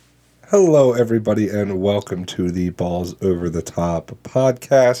Hello, everybody, and welcome to the Balls Over the Top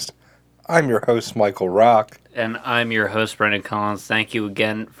podcast. I'm your host, Michael Rock. And I'm your host, Brendan Collins. Thank you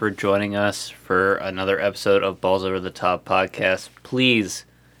again for joining us for another episode of Balls Over the Top podcast. Please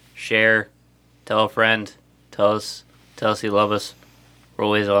share, tell a friend, tell us you love us. We're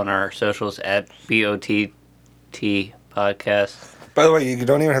always on our socials at BOTT podcast. By the way, you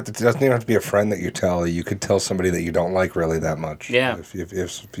don't even have to. It doesn't even have to be a friend that you tell. You could tell somebody that you don't like really that much. Yeah. If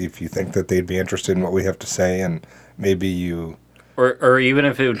you think that they'd be interested in what we have to say, and maybe you, or even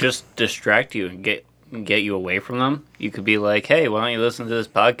if it would just distract you and get you away from them, you could be like, hey, why don't you listen to this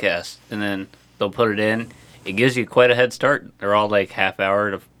podcast? And then they'll put it in. It gives you quite a head start. They're all like half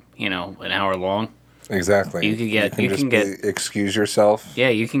hour to an hour long. Exactly. You can get excuse yourself. Yeah,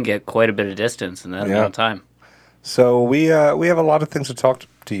 you can get quite a bit of distance in that amount of time. So we have a lot of things to talk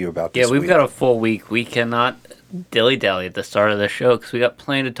to you about this we've week. got a full week. We cannot dilly-dally at the start of the show because we got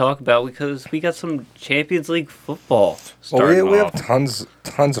plenty to talk about because we got some Champions League football starting we off. have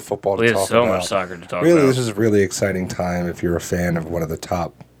tons of football to talk about. We have so much soccer to talk about. Really, this is a really exciting time if you're a fan of one of the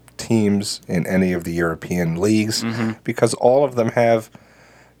top teams in any of the European leagues because all of them have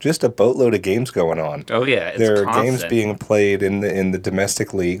just a boatload of games going on. Oh yeah, it's there are constant. games being played in the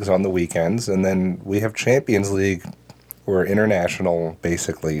domestic leagues on the weekends, and then we have Champions League or international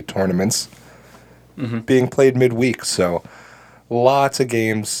basically tournaments being played midweek. So lots of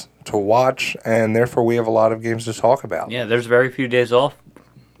games to watch, and therefore we have a lot of games to talk about. Yeah, there's very few days off.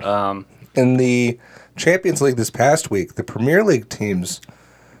 In the Champions League this past week, the Premier League teams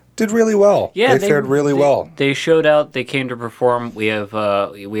did really well. Yeah, they fared really well. They showed out. They came to perform. We have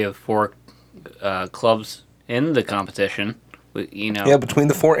four clubs in the competition. Yeah, between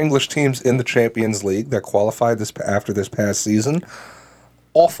the four English teams in the Champions League that qualified after this past season,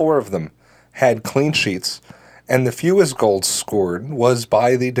 all four of them had clean sheets, and the fewest goals scored was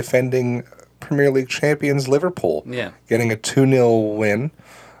by the defending Premier League champions Liverpool. Yeah, getting a 2-0 win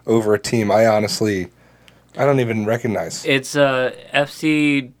over a team I don't even recognize. It's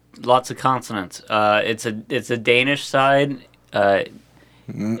FC. Lots of consonants. It's a Danish side.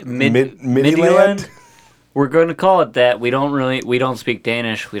 Midtjylland? We're going to call it that. We don't speak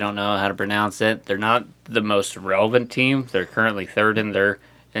Danish. We don't know how to pronounce it. They're not the most relevant team. They're currently third in their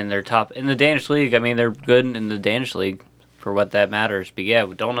top in the Danish league. I mean, they're good in the Danish league for what that matters. But yeah,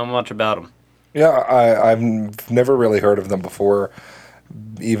 we don't know much about them. Yeah, I've never really heard of them before.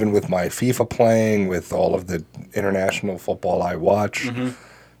 Even with my FIFA playing, with all of the international football I watch.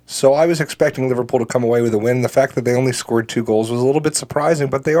 So I was expecting Liverpool to come away with a win. The fact that they only scored 2 goals was a little bit surprising,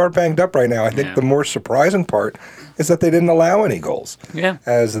 but they are banged up right now. I think the more surprising part is that they didn't allow any goals. Yeah,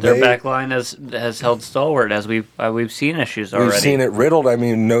 their back line has held stalwart, as we've seen issues already. We've seen it riddled. I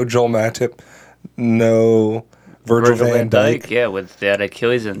mean, no Joel Matip, no Virgil van Dijk. Yeah, with that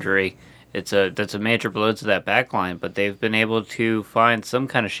Achilles injury. That's a major blow to that back line, but they've been able to find some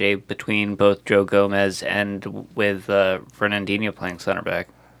kind of shape between both Joe Gomez and with Fernandinho playing center back.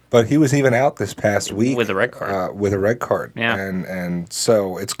 But he was even out this past week with a red card. Yeah, and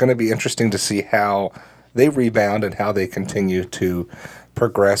so it's going to be interesting to see how they rebound and how they continue to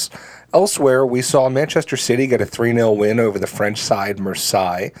progress. Elsewhere, we saw Manchester City get a 3-0 win over the French side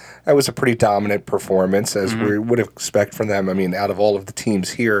Marseille. That was a pretty dominant performance, as we would expect from them. I mean, out of all of the teams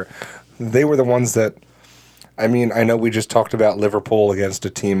here, they were the ones that. I mean, I know we just talked about Liverpool against a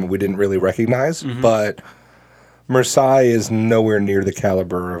team we didn't really recognize, but Marseille is nowhere near the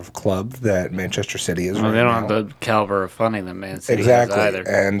caliber of club that Manchester City is right now. They don't have the caliber of funding that Man City has either.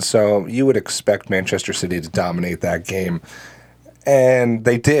 And so you would expect Manchester City to dominate that game. And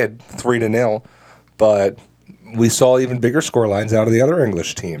they did, 3-0, but we saw even bigger scorelines out of the other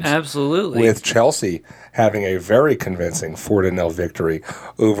English teams. Absolutely. With Chelsea having a very convincing 4-0 victory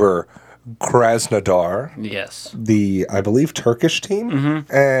over Krasnodar. Yes. The, I believe, Turkish team.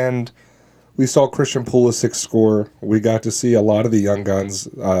 And we saw Christian Pulisic score. We got to see a lot of the young guns.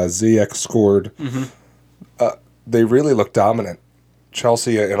 Ziyech scored. They really looked dominant.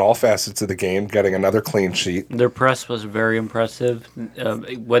 Chelsea, in all facets of the game, getting another clean sheet. Their press was very impressive.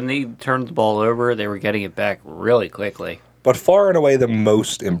 When they turned the ball over, they were getting it back really quickly. But far and away the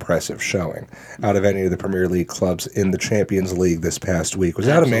most impressive showing out of any of the Premier League clubs in the Champions League this past week was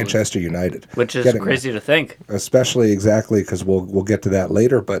out of Manchester United. Which is crazy to think. Especially exactly because we'll get to that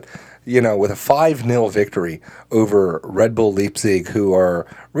later. But, you know, with a 5-0 victory over Red Bull Leipzig, who are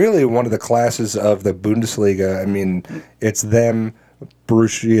really one of the classes of the Bundesliga. I mean, it's them,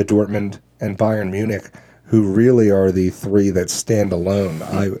 Borussia Dortmund, and Bayern Munich, who really are the three that stand alone,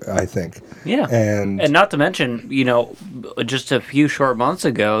 I think. Yeah. And not to mention, you know, just a few short months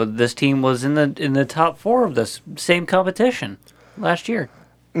ago, this team was in the top four of this same competition last year.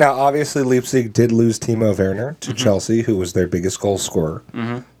 Now, obviously, Leipzig did lose Timo Werner to Chelsea, who was their biggest goal scorer.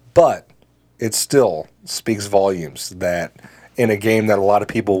 But it still speaks volumes that in a game that a lot of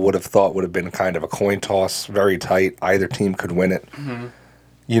people would have thought would have been kind of a coin toss, very tight, either team could win it,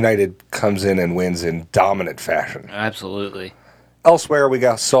 United comes in and wins in dominant fashion. Absolutely.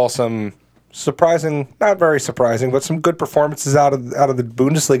 Elsewhere, saw some surprising, not very surprising, but some good performances out of the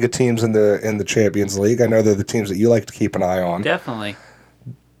Bundesliga teams in the Champions League. I know they're the teams that you like to keep an eye on. Definitely.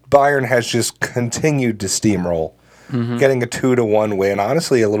 Bayern has just continued to steamroll, getting a 2-1 win,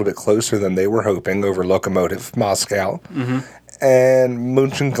 honestly a little bit closer than they were hoping over Lokomotiv Moscow. And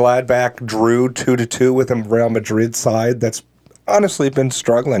Mönchengladbach drew 2-2 with a Real Madrid side that's honestly been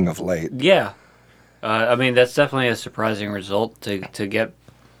struggling of late. Yeah. I mean, that's definitely a surprising result to get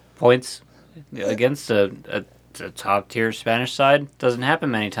points against a top-tier Spanish side. Doesn't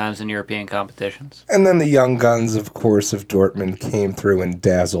happen many times in European competitions. And then the young guns, of course, of Dortmund came through and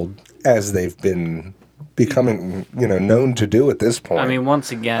dazzled, as they've been becoming, known to do at this point. I mean,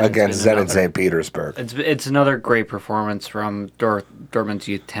 once again, against Zenit St. Petersburg. It's another great performance from Dortmund's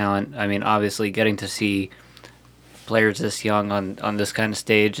youth talent. I mean, obviously, getting to see players this young on this kind of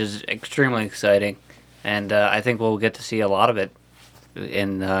stage is extremely exciting, and I think we'll get to see a lot of it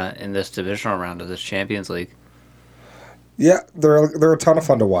in this divisional round of this Champions League. Yeah, they're a ton of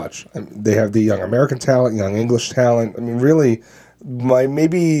fun to watch. They have the young American talent, young English talent. I mean, really,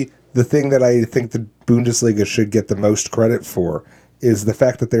 maybe the thing that I think the Bundesliga should get the most credit for is the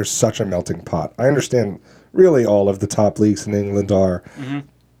fact that there's such a melting pot. I understand really all of the top leagues in England are,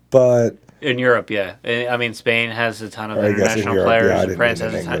 but in Europe, yeah. I mean, Spain has a ton of international players. Yeah, France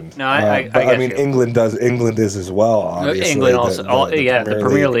has a ton. No, I mean, England does. England is as well. Obviously, England also. The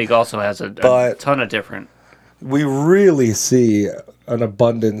Premier League also has a ton of different. We really see an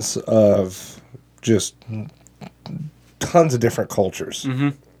abundance of just tons of different cultures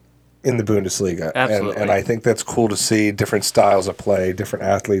in the Bundesliga. Absolutely. And I think that's cool to see different styles of play, different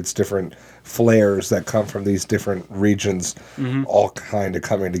athletes, different flares that come from these different regions, all kind of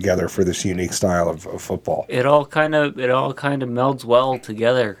coming together for this unique style of football. It all kind of melds well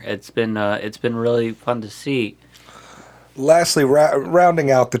together. It's been really fun to see. Lastly, rounding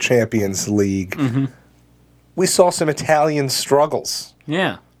out the Champions League, we saw some Italian struggles.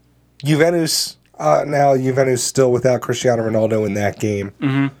 Yeah. Juventus, now Juventus still without Cristiano Ronaldo in that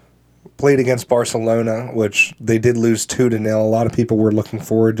game. Played against Barcelona, which they did lose 2-0. A lot of people were looking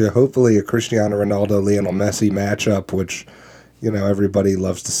forward to hopefully a Cristiano Ronaldo, Lionel Messi matchup, which, everybody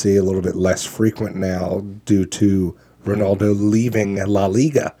loves to see a little bit less frequent now due to Ronaldo leaving La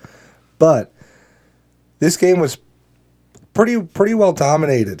Liga. But this game was pretty well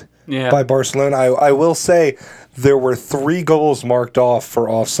dominated by Barcelona. I will say there were 3 goals marked off for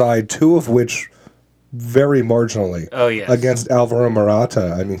offside, 2 of which very marginally against Alvaro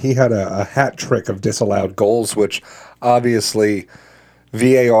Morata. I mean, he had a hat trick of disallowed goals, which obviously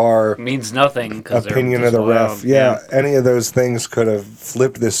VAR means nothing. Opinion of the ref. Yeah, any of those things could have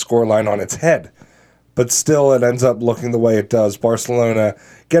flipped this scoreline on its head. But still, it ends up looking the way it does. Barcelona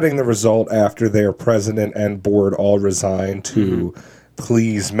getting the result after their president and board all resigned to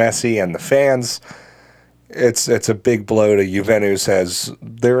please Messi and the fans. It's a big blow to Juventus, as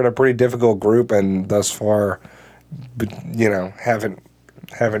they're in a pretty difficult group and thus far,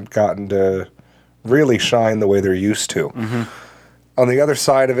 haven't gotten to really shine the way they're used to. On the other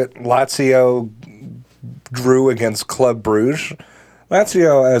side of it, Lazio drew against Club Brugge.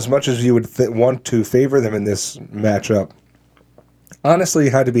 Lazio, as much as you would want to favor them in this matchup, honestly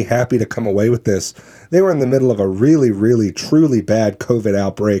had to be happy to come away with this. They were in the middle of a really, really, truly bad COVID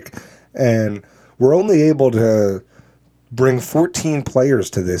outbreak, and were only able to bring 14 players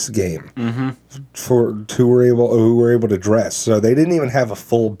to this game who were able to dress. So they didn't even have a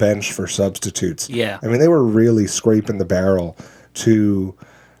full bench for substitutes. Yeah. I mean, they were really scraping the barrel to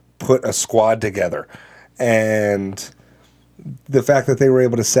put a squad together. And the fact that they were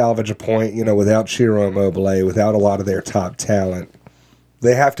able to salvage a point, without Ciro Immobile, without a lot of their top talent,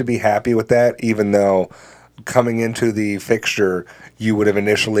 they have to be happy with that, even though coming into the fixture, you would have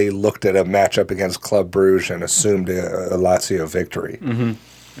initially looked at a matchup against Club Brugge and assumed a Lazio victory.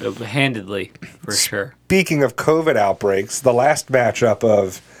 Handedly, for sure. Speaking of COVID outbreaks, the last matchup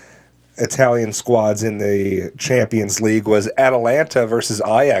of Italian squads in the Champions League was Atalanta versus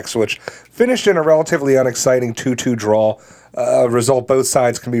Ajax, which finished in a relatively unexciting 2-2 draw. A result both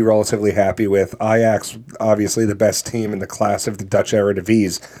sides can be relatively happy with. Ajax, obviously the best team in the class of the Dutch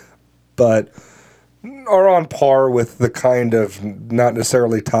Eredivisie, but are on par with the kind of, not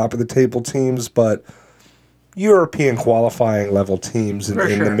necessarily top of the table teams, but European qualifying level teams in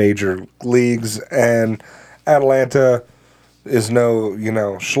the major leagues. And Atalanta is no,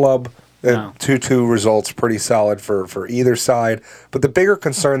 schlub. No. 2-2 results pretty solid for either side. But the bigger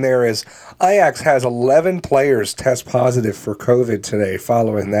concern there is Ajax has 11 players test positive for COVID today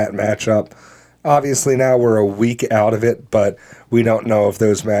following that matchup. Obviously now we're a week out of it, but we don't know if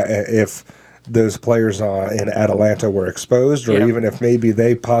those players in Atalanta were exposed, or even if maybe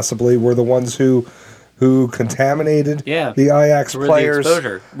they possibly were the ones who contaminated the Ajax players. The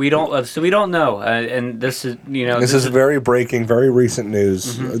exposure. We don't know, and this is this is very breaking, very recent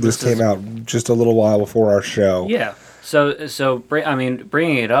news. This came out just a little while before our show. Yeah. So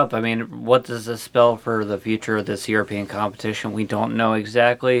bringing it up, what does this spell for the future of this European competition? We don't know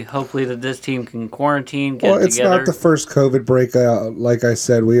exactly. Hopefully that this team can quarantine, get together. It's not the first COVID breakout. Like I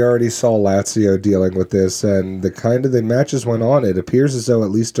said, we already saw Lazio dealing with this, and the matches went on. It appears as though,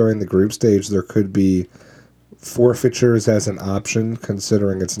 at least during the group stage, there could be forfeitures as an option,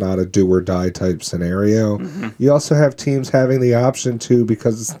 considering it's not a do-or-die type scenario. You also have teams having the option to,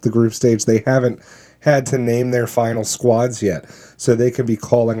 because it's the group stage, they haven't had to name their final squads yet. So they could be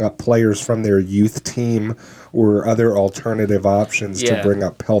calling up players from their youth team or other alternative options to bring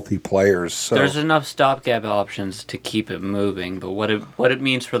up healthy players. So there's enough stopgap options to keep it moving, but what it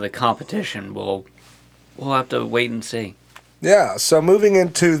means for the competition, we'll have to wait and see. Yeah, so moving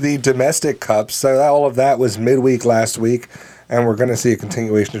into the domestic cups, so all of that was midweek last week, and we're going to see a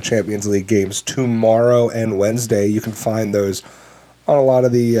continuation of Champions League games tomorrow and Wednesday. You can find those on a lot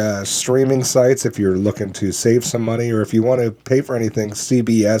of the streaming sites if you're looking to save some money, or if you want to pay for anything.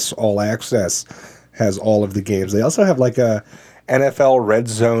 CBS All Access has all of the games. They also have like a NFL Red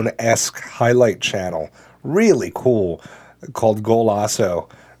Zone-esque highlight channel, really cool, called Golasso.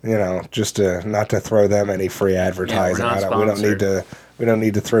 Just not to throw them any free advertising. We don't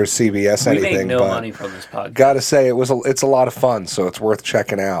need to throw CBS anything. We make no money from this podcast. Gotta say, it's a lot of fun, so it's worth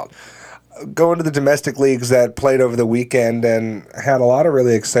checking out. Going to the domestic leagues that played over the weekend and had a lot of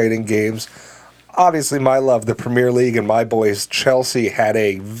really exciting games. Obviously, my love, the Premier League, and my boys, Chelsea, had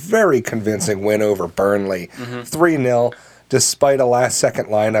a very convincing win over Burnley. 3-0, despite a last-second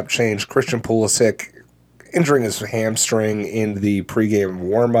lineup change. Christian Pulisic injuring his hamstring in the pregame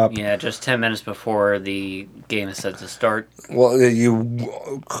warm-up. Yeah, just 10 minutes before the game is set to start. Well, you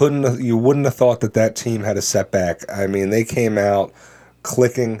wouldn't have thought that team had a setback. They came out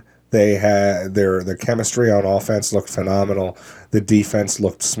clicking. They had the chemistry on offense looked phenomenal. The defense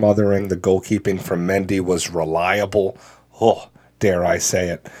looked smothering. The goalkeeping from Mendy was reliable. Oh, dare I say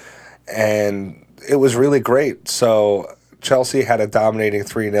it. And it was really great. So Chelsea had a dominating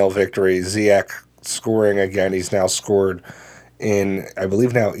 3-0 victory. Ziyech scoring again. He's now scored in, I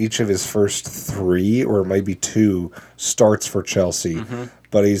believe now, each of his first 3 or maybe 2 starts for Chelsea.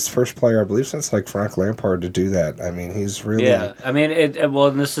 But he's first player, I believe, since Frank Lampard to do that. He's really... Yeah,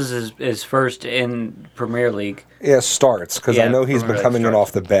 this is his first in Premier League. Yeah, starts, because I know he's been coming in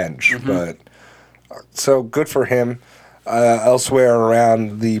off the bench. But so good for him. Elsewhere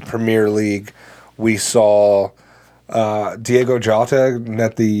around the Premier League, we saw Diego Jota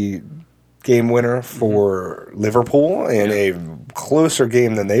net the game winner for Liverpool in a closer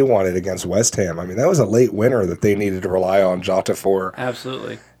game than they wanted against West Ham. That was a late winner that they needed to rely on Jota for.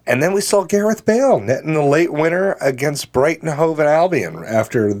 Absolutely. And then we saw Gareth Bale netting the late winner against Brighton Hove Albion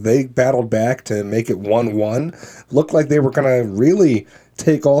after they battled back to make it 1-1. Looked like they were going to really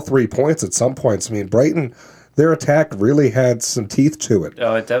take all 3 points at some points. Brighton, their attack really had some teeth to it.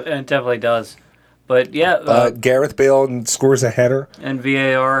 Oh, it definitely does. But yeah, Gareth Bale scores a header, and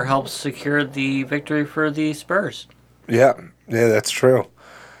VAR helps secure the victory for the Spurs. Yeah, that's true.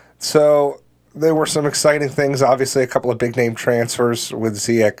 So there were some exciting things. Obviously, a couple of big name transfers with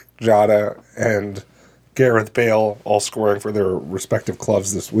Ziyech, Jota, and Gareth Bale all scoring for their respective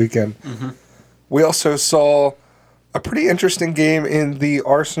clubs this weekend. We also saw a pretty interesting game in the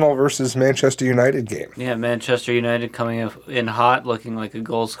Arsenal versus Manchester United game. Yeah, Manchester United coming in hot, looking like a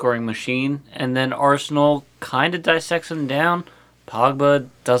goal-scoring machine. And then Arsenal kind of dissects them down. Pogba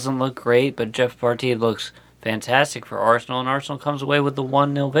doesn't look great, but Jeff Partey looks fantastic for Arsenal, and Arsenal comes away with the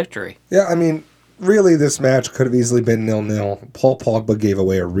 1-0 victory. Yeah, really this match could have easily been 0-0. Paul Pogba gave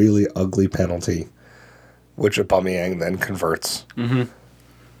away a really ugly penalty, which Aubameyang then converts.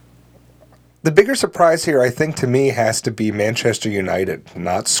 The bigger surprise here, I think, to me, has to be Manchester United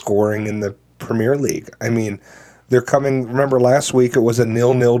not scoring in the Premier League. They're coming... Remember, last week it was a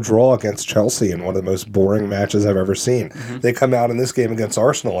 0-0 draw against Chelsea in one of the most boring matches I've ever seen. They come out in this game against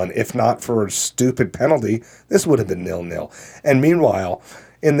Arsenal, and if not for a stupid penalty, this would have been 0-0. And meanwhile,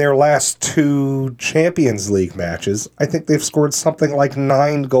 in their last 2 Champions League matches, I think they've scored something like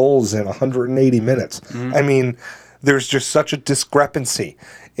 9 goals in 180 minutes. There's just such a discrepancy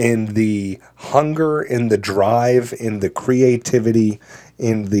in the hunger, in the drive, in the creativity,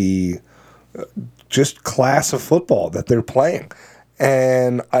 in the just class of football that they're playing.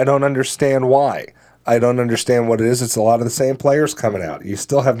 And I don't understand why. I don't understand what it is. It's a lot of the same players coming out. You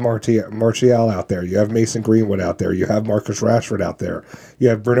still have Martial out there. You have Mason Greenwood out there. You have Marcus Rashford out there. You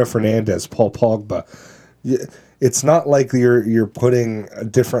have Bruno Fernandes, Paul Pogba. It's not like you're putting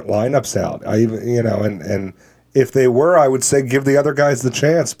different lineups out. And if they were, I would say give the other guys the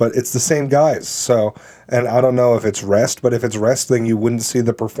chance, but it's the same guys. So, and I don't know if it's rest, but if it's rest, then you wouldn't see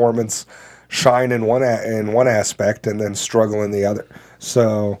the performance shine in one aspect and then struggle in the other.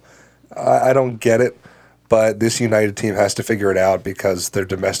 So I don't get it, but this United team has to figure it out because their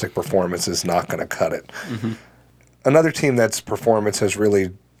domestic performance is not going to cut it. Mm-hmm. Another team that's performance has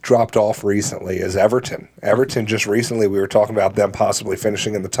really dropped off recently is Everton. Everton just recently, we were talking about them possibly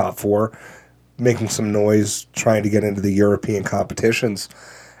finishing in the top 4, making some noise, trying to get into the European competitions.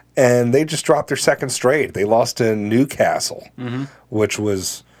 And they just dropped their second straight. They lost to Newcastle, which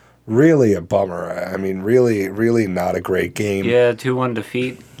was really a bummer. I mean, really, really not a great game. Yeah, 2-1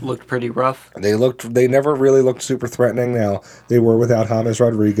 defeat. Looked pretty rough. They never really looked super threatening. Now, they were without James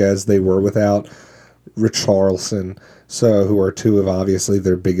Rodriguez. They were without Richarlison, who are two of obviously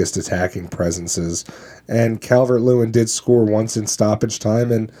their biggest attacking presences. And Calvert-Lewin did score once in stoppage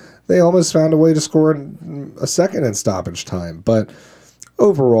time, and they almost found a way to score a second in stoppage time. But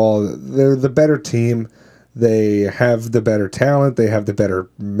overall, they're the better team. They have the better talent. They have the better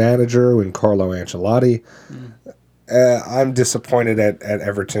manager in Carlo Ancelotti. I'm disappointed at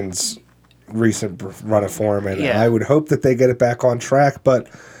Everton's recent run of form, and I would hope that they get it back on track, but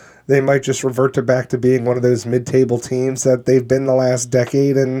they might just revert back to being one of those mid-table teams that they've been the last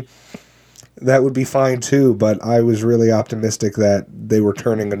decade, and that would be fine too, but I was really optimistic that they were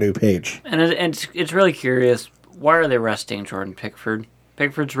turning a new page. And it's really curious, why are they resting Jordan Pickford?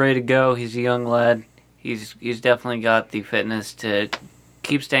 Pickford's ready to go. He's a young lad. He's definitely got the fitness to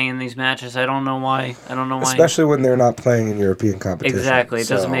keep staying in these matches. I don't know why. Especially when they're not playing in European competition. Exactly. It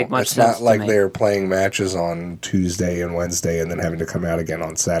doesn't make much sense. It's not like they're playing matches on Tuesday and Wednesday and then having to come out again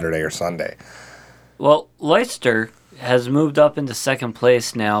on Saturday or Sunday. Well, Leicester has moved up into second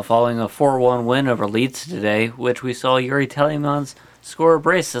place now following a 4-1 win over Leeds today, which we saw Yuri Telemans score a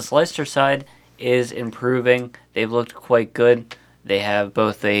brace. This Leicester side is improving. They've looked quite good. They have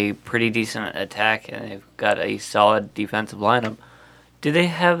both a pretty decent attack and they've got a solid defensive lineup. Do they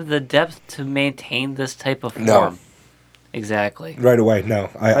have the depth to maintain this type of form? No. Exactly. Right away, no.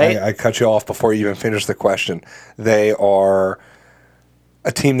 I cut you off before you even finished the question. They are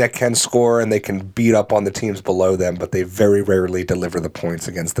a team that can score and they can beat up on the teams below them, but they very rarely deliver the points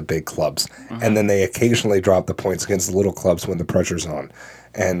against the big clubs. Mm-hmm. And then they occasionally drop the points against the little clubs when the pressure's on.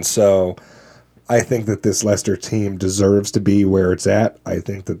 And so I think that this Leicester team deserves to be where it's at. I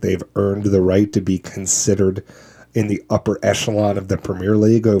think that they've earned the right to be considered in the upper echelon of the Premier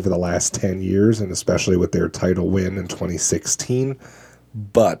League over the last 10 years, and especially with their title win in 2016.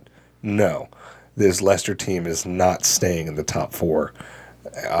 But no, this Leicester team is not staying in the top 4.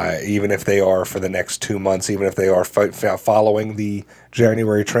 Even if they are for the next 2 months, even if they are following the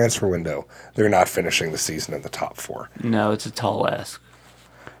January transfer window, they're not finishing the season in the top 4. No, it's a tall ask.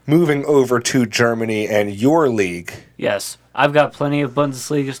 Moving over to Germany and your league. Yes, I've got plenty of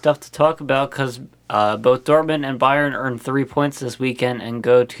Bundesliga stuff to talk about because both Dortmund and Bayern earned 3 points this weekend and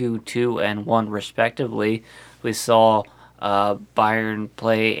go to 2 and 1 respectively. We saw Bayern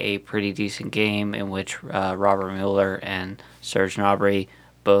play a pretty decent game in which Robert Mueller and Serge Gnabry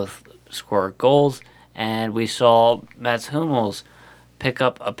both scored goals, and we saw Mats Hummels pick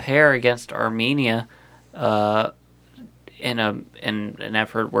up a pair against Armenia in an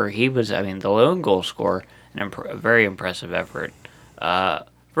effort where he was, the lone goal scorer, a very impressive effort.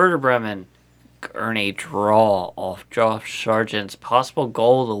 Werder Bremen earned a draw off Josh Sargent's possible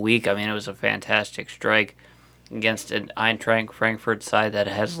goal of the week. It was a fantastic strike against an Eintracht Frankfurt side that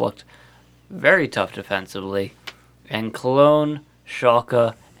has looked very tough defensively. And Cologne,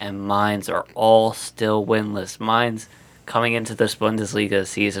 Schalke, and Mainz are all still winless. Mainz coming into this Bundesliga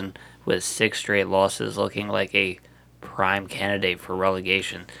season with 6 straight losses, looking like a prime candidate for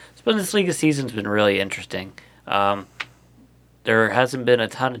relegation. This Bundesliga season's been really interesting. There hasn't been a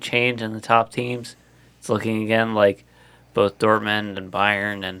ton of change in the top teams. It's looking again like both Dortmund and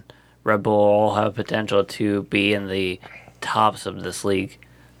Bayern and Red Bull all have potential to be in the tops of this league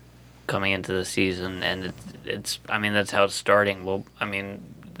coming into the season, and it's that's how it's starting. Well,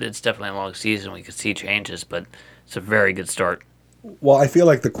 it's definitely a long season. We could see changes, but it's a very good start. Well, I feel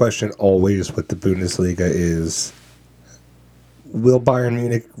like the question always with the Bundesliga is, will Bayern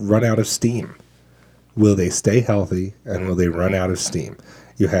Munich run out of steam? Will they stay healthy, and will they run out of steam?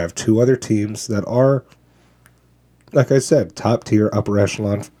 You have two other teams that are, like I said, top-tier,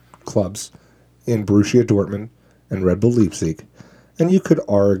 upper-echelon clubs in Borussia Dortmund and Red Bull Leipzig. And you could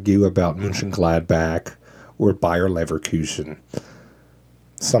argue about Mönchengladbach or Bayer Leverkusen,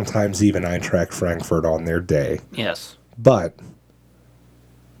 sometimes even Eintracht Frankfurt on their day. Yes. But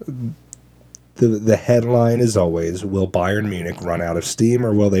the headline is always, will Bayern Munich run out of steam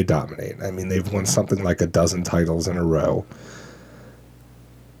or will they dominate? I mean, they've won something like a dozen titles in a row.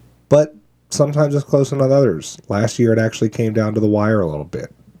 But sometimes it's close on others. Last year it actually came down to the wire a little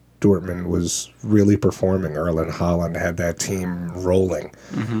bit. Dortmund was really performing. Erling Haaland had that team rolling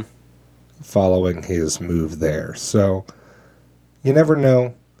following his move there. So you never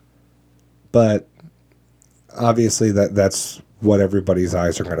know. But obviously that's what everybody's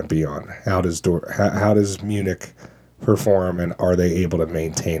eyes are going to be on. How does Munich perform, and are they able to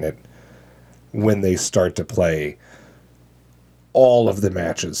maintain it when they start to play all of the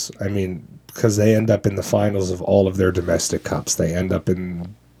matches? I mean, because they end up in the finals of all of their domestic cups. They end up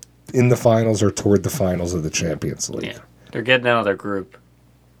in the finals or toward the finals of the Champions League. Yeah. They're getting out of their group.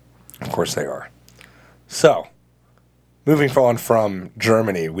 Of course they are. So, moving on from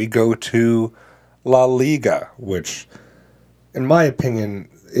Germany, we go to La Liga, which, in my opinion,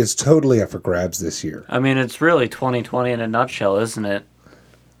 is totally up for grabs this year. I mean, it's really 2020 in a nutshell, isn't it?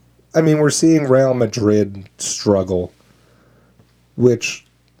 I mean, we're seeing Real Madrid struggle, which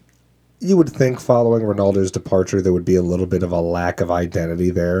you would think following Ronaldo's departure there would be a little bit of a lack of identity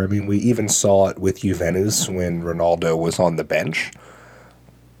there. I mean, we even saw it with Juventus when Ronaldo was on the bench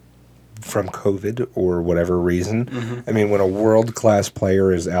from COVID or whatever reason. I mean, when a world-class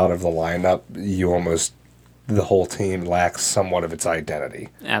player is out of the lineup, the whole team lacks somewhat of its identity.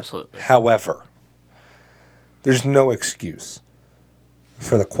 Absolutely. However, there's no excuse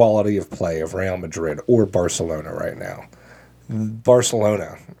for the quality of play of Real Madrid or Barcelona right now.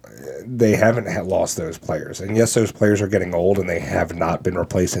 Barcelona, they haven't lost those players. And yes, those players are getting old and they have not been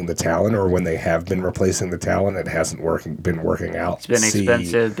replacing the talent, or when they have been replacing the talent, it hasn't been working out. It's been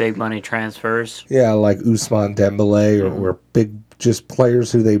expensive, big money transfers. Yeah, like Ousmane Dembele or big just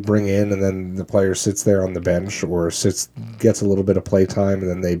players who they bring in and then the player sits there on the bench or gets a little bit of play time and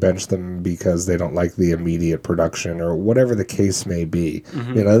then they bench them because they don't like the immediate production or whatever the case may be.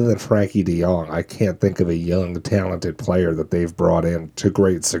 I mean, other than Frankie de Jong, I can't think of a young, talented player that they've brought in to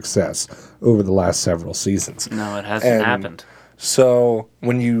great success over the last several seasons. No, it hasn't happened. So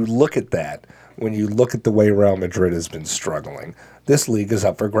when you look at that, when you look at the way Real Madrid has been struggling, this league is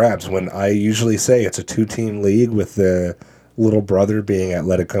up for grabs. When I usually say it's a two-team league with the little brother being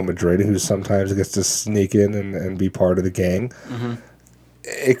Atletico Madrid, who sometimes gets to sneak in and be part of the gang.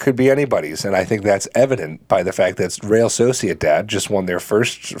 It could be anybody's, and I think that's evident by the fact that Real Sociedad just won their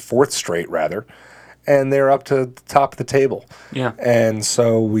fourth straight, and they're up to the top of the table. Yeah. And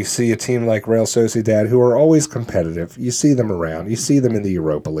so we see a team like Real Sociedad, who are always competitive. You see them around. You see them in the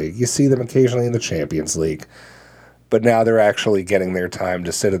Europa League. You see them occasionally in the Champions League. But now they're actually getting their time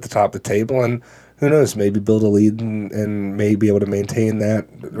to sit at the top of the table, and who knows, maybe build a lead and may be able to maintain that,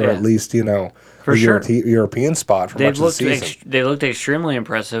 or at least, For sure. European spot for much of the season. They looked extremely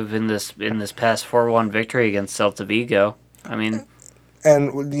impressive in this past 4-1 victory against Celta Vigo. I mean,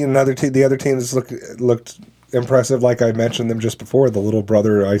 and the other teams looked impressive, like I mentioned them just before, the little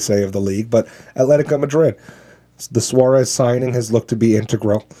brother, I say, of the league. But Atletico Madrid, the Suarez signing has looked to be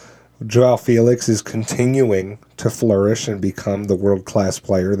integral. Joao Felix is continuing to flourish and become the world-class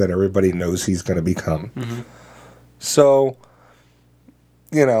player that everybody knows he's going to become. So,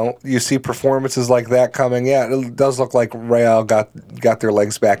 you see performances like that coming. Yeah, it does look like Real got their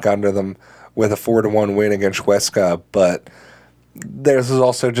legs back under them with a 4-1 win against Huesca, but theirs is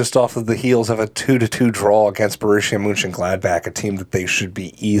also just off of the heels of a 2-2 draw against Borussia Mönchengladbach, a team that they should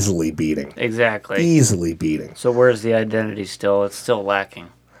be easily beating. Exactly. Easily beating. So where's the identity still? It's still lacking.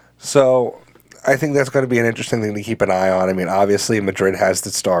 So I think that's going to be an interesting thing to keep an eye on. I mean, obviously, Madrid has the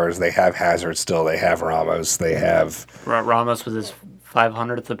stars. They have Hazard still. They have Ramos. They have... Ramos with his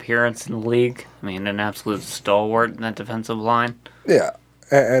 500th appearance in the league. I mean, an absolute stalwart in that defensive line. Yeah,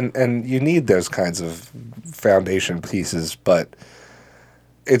 and you need those kinds of foundation pieces, but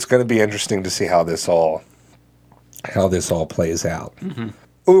it's going to be interesting to see how this all plays out.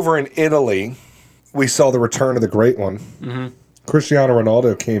 Over in Italy, we saw the return of the great one. Cristiano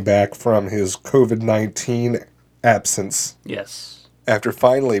Ronaldo came back from his COVID-19 absence. Yes. After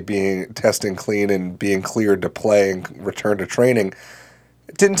finally being testing clean and being cleared to play and return to training.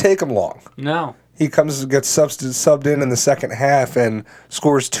 It didn't take him long. No. He gets subbed in the second half and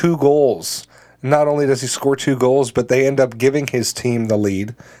scores 2 goals. Not only does he score 2 goals, but they end up giving his team the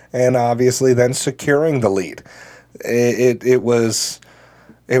lead and obviously then securing the lead. It was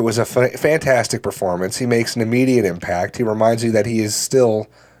It was a fantastic performance. He makes an immediate impact. He reminds you that he is still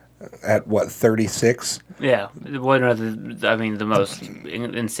at, 36? Yeah, one of the most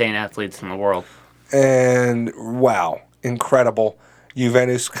insane athletes in the world. And wow, incredible.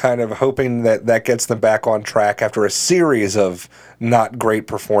 Juventus kind of hoping that gets them back on track after a series of not great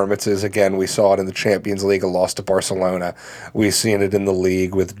performances. Again, we saw it in the Champions League, a loss to Barcelona. We've seen it in the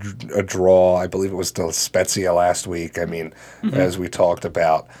league with a draw. I believe it was to Spezia last week, as we talked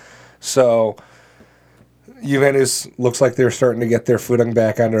about. So Juventus looks like they're starting to get their footing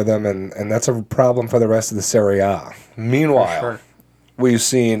back under them, and that's a problem for the rest of the Serie A. Meanwhile, we've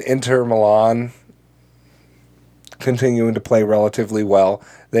seen Inter Milan continuing to play relatively well.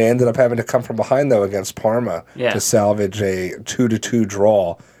 They ended up having to come from behind, though, against Parma to salvage a 2-2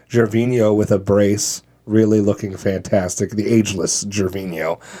 draw. Gervinho with a brace, really looking fantastic. The ageless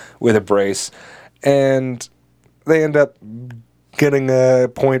Gervinho with a brace. And they end up getting a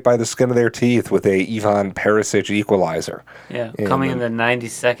point by the skin of their teeth with a Ivan Perisic equalizer. Yeah, coming in the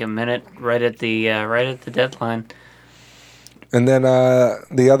 92nd minute, right at the deadline. And then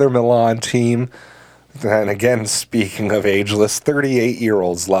the other Milan team, and again, speaking of ageless,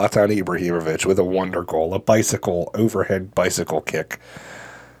 38-year-old Zlatan Ibrahimovic with a wonder goal, a overhead bicycle kick,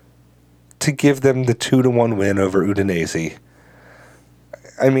 to give them the 2-1 win over Udinese.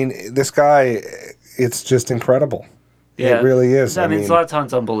 I mean, this guy, it's just incredible. Yeah, it really is. I mean,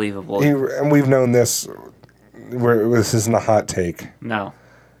 Zlatan's unbelievable. And we've known this. This isn't a hot take. No.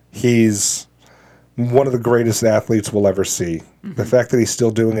 He's one of the greatest athletes we'll ever see. Mm-hmm. The fact that he's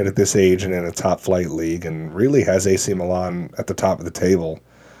still doing it at this age and in a top-flight league and really has AC Milan at the top of the table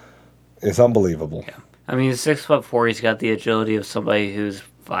is unbelievable. Yeah. I mean, he's 6'4". He's got the agility of somebody who's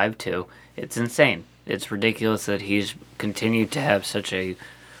 5'2". It's insane. It's ridiculous that he's continued to have such a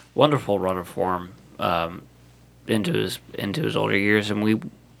wonderful run of form into his older years,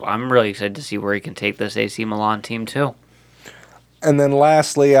 and I'm really excited to see where he can take this AC Milan team too. And then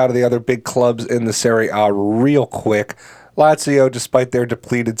lastly, out of the other big clubs in the Serie A, real quick, Lazio, despite their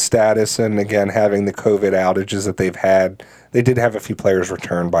depleted status and, again, having the COVID outages that they've had, they did have a few players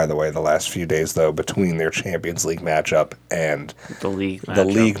return, by the way, the last few days, though, between their Champions League matchup and the league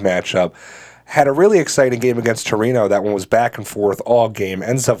matchup. Had a really exciting game against Torino. That one was back and forth all game.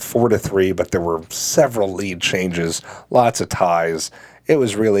 Ends up 4-3, but there were several lead changes, lots of ties. It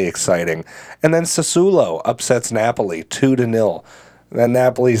was really exciting. And then Sassuolo upsets Napoli 2-0. The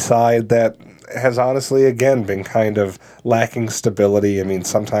Napoli side that has honestly, again, been kind of lacking stability. I mean,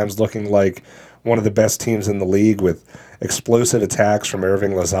 sometimes looking like one of the best teams in the league with explosive attacks from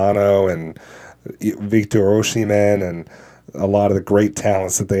Irving Lozano and Victor Osimhen and a lot of the great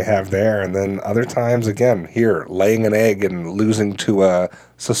talents that they have there. And then other times, again, here, laying an egg and losing to a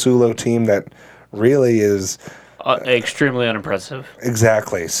Sassuolo team that really is extremely unimpressive.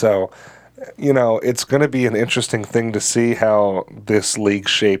 Exactly. So, it's going to be an interesting thing to see how this league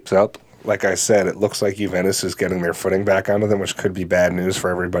shapes up. Like I said, it looks like Juventus is getting their footing back under them, which could be bad news for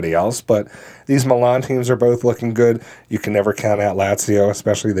everybody else. But these Milan teams are both looking good. You can never count out Lazio,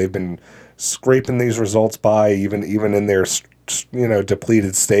 especially they've been scraping these results by even in their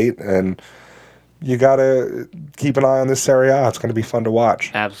depleted state. And you got to keep an eye on this Serie A. It's going to be fun to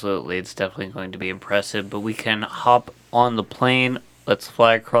watch. Absolutely. It's definitely going to be impressive. But we can hop on the plane. Let's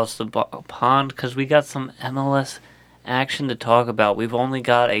fly across the pond because we got some MLS action to talk about. We've only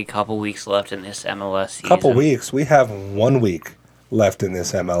got a couple weeks left in this MLS season. Couple weeks? We have 1 week left in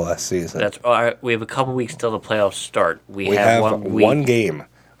this MLS season. That's all right. We have a couple weeks till the playoffs start. We have 1 week. One game.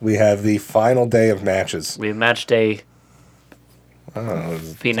 We have the final day of matches. We have match day. I don't know,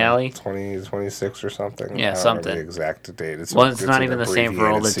 finale 2026 or something. Yeah, something. The exact date. It's not even the same for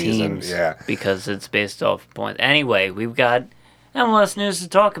all the teams. Yeah, because it's based off points. Anyway, we've got MLS news to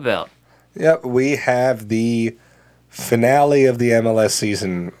talk about. Yep, we have the finale of the MLS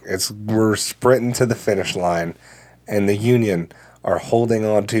season. We're sprinting to the finish line, and the Union are holding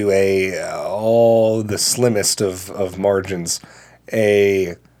on to the slimmest of margins,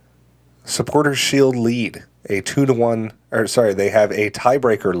 a Supporters Shield lead. They have a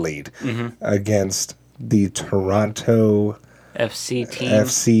tiebreaker lead against the Toronto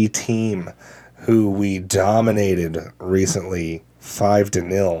FC team, who we dominated recently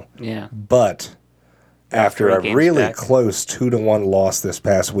 5-0. Yeah. But after a really close 2-1 loss this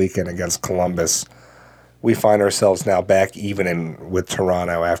past weekend against Columbus, we find ourselves now back even with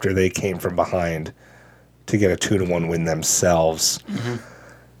Toronto after they came from behind to get a 2-1 win themselves. Mm-hmm.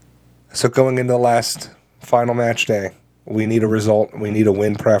 So going into the last final match day, we need a result. We need a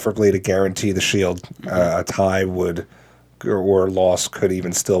win, preferably, to guarantee the Shield. A tie would, or a loss could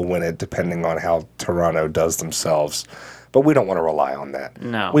even still win it, depending on how Toronto does themselves. But we don't want to rely on that.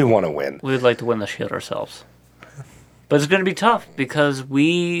 No. We want to win. We would like to win the Shield ourselves. But it's going to be tough because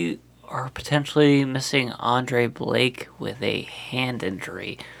we are potentially missing Andre Blake with a hand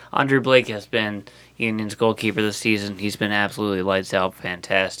injury. Andre Blake has been Union's goalkeeper this season. He's been absolutely lights out,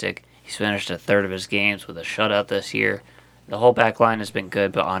 fantastic. He's finished a third of his games with a shutout this year. The whole back line has been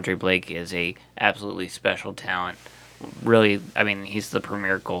good, but Andre Blake is a absolutely special talent. Really, I mean, he's the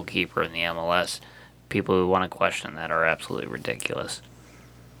premier goalkeeper in the MLS. People who want to question that are absolutely ridiculous.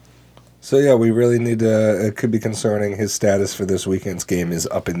 So, yeah, we really need to... It could be concerning. His status for this weekend's game is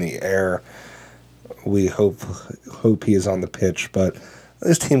up in the air. We hope he is on the pitch, but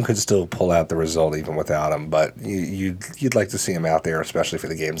this team could still pull out the result even without him. But you'd like to see him out there, especially for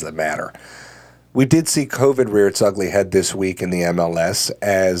the games that matter. We did see COVID rear its ugly head this week in the MLS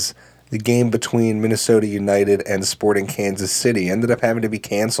as the game between Minnesota United and Sporting Kansas City ended up having to be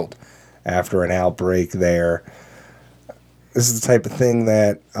canceled after an outbreak there. This is the type of thing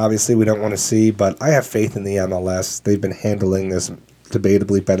that obviously we don't want to see, but I have faith in the MLS. They've been handling this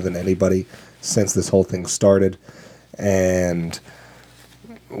debatably better than anybody since this whole thing started. And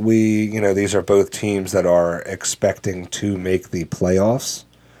these are both teams that are expecting to make the playoffs.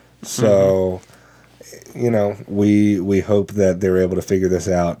 So, we hope that they're able to figure this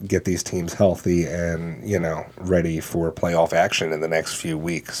out, get these teams healthy and, ready for playoff action in the next few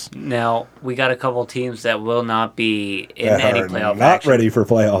weeks. Now, we got a couple teams that will not be in any playoff not action. ready for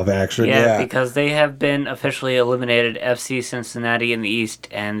playoff action, yeah. Because they have been officially eliminated. FC Cincinnati in the East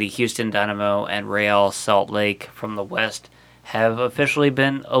and the Houston Dynamo and Real Salt Lake from the West have officially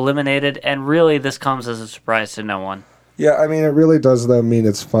been eliminated, and really this comes as a surprise to no one. Yeah, I mean, it really does, though, mean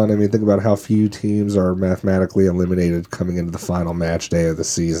it's fun. I mean, think about how few teams are mathematically eliminated coming into the final match day of the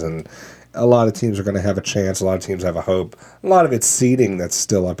season. A lot of teams are going to have a chance. A lot of teams have a hope. A lot of it's seeding that's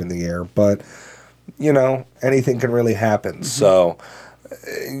still up in the air. But, anything can really happen. Mm-hmm. So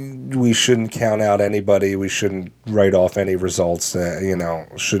we shouldn't count out anybody. We shouldn't write off any results.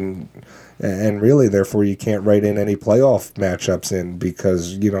 Shouldn't... And really, therefore, you can't write in any playoff matchups in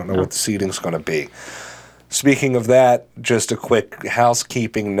because you don't know what the seeding's going to be. Speaking of that, just a quick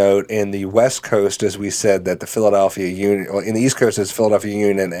housekeeping note. In the West Coast, as we said, that the Philadelphia Union... Well, in the East Coast, it's Philadelphia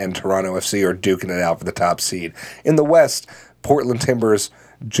Union and Toronto FC are duking it out for the top seed. In the West, Portland Timbers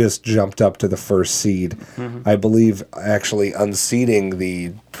just jumped up to the first seed. Mm-hmm. I believe actually unseating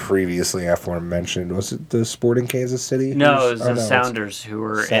the previously aforementioned, was it the Sporting Kansas City? No, it was the Sounders who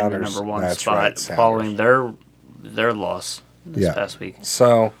were in the number one spot following their loss this past week.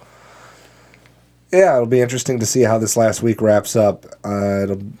 So... yeah, it'll be interesting to see how this last week wraps up.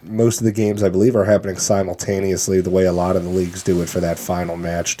 Most of the games, I believe, are happening simultaneously, the way a lot of the leagues do it for that final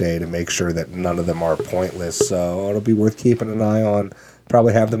match day to make sure that none of them are pointless. So it'll be worth keeping an eye on.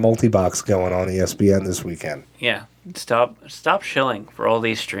 Probably have the multi-box going on ESPN this weekend. Yeah, stop shilling for all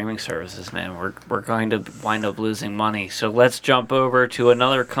these streaming services, man. We're going to wind up losing money. So let's jump over to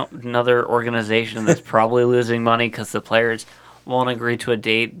another organization that's probably losing money because the players won't agree to a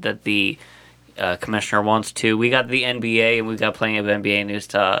date that the commissioner wants to. We got the NBA, and we've got plenty of NBA news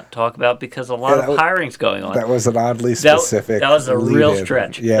to talk about because a lot of hiring's going on. That was an oddly specific. That was a real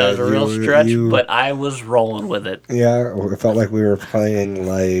stretch. Yeah, that was a real stretch, but I was rolling with it. Yeah, it felt like we were playing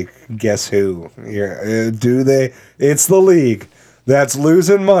like Guess Who. Yeah, do they? It's the league that's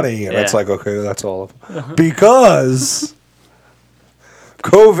losing money, and it's like, okay, that's all of them. Because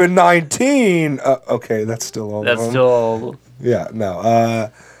COVID-19. Okay, that's still all. That's still all. Yeah, no.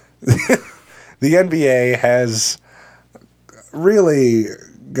 The NBA has really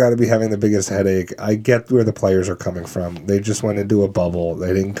got to be having the biggest headache. I get where the players are coming from. They just went into a bubble.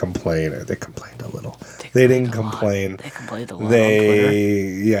 They didn't complain. They complained a little. They didn't complain. They complained a lot on Twitter.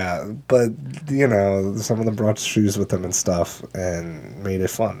 Yeah, but, some of them brought shoes with them and stuff and made it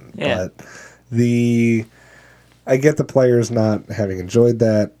fun. Yeah. But I get the players not having enjoyed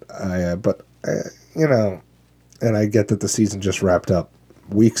that. And I get that the season just wrapped up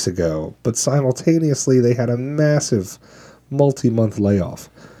weeks ago, but simultaneously they had a massive multi-month layoff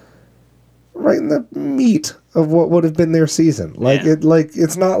right in the meat of what would have been their season.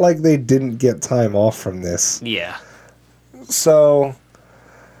 It's not like they didn't get time off from this. Yeah. So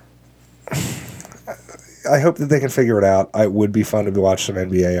I hope that they can figure it out. It would be fun to watch some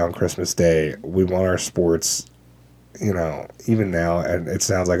NBA on Christmas Day. We want our sports, even now, and it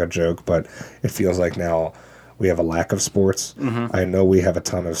sounds like a joke, but it feels like now we have a lack of sports. Mm-hmm. I know we have a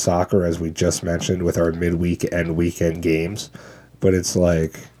ton of soccer, as we just mentioned, with our midweek and weekend games. But it's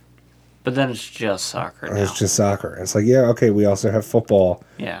like, But then it's just soccer now. It's just soccer. It's like, yeah, okay, we also have football.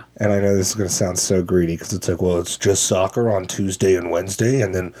 Yeah. And I know this is going to sound so greedy because it's like, well, it's just soccer on Tuesday and Wednesday,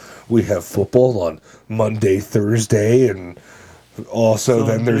 and then we have football on Monday, Thursday, and also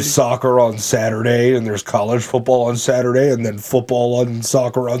then there's soccer on Saturday, and there's college football on Saturday, and then football and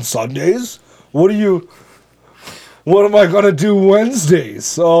soccer on Sundays. What am I going to do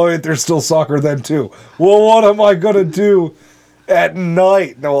Wednesdays? Oh, wait, there's still soccer then too. Well, what am I going to do at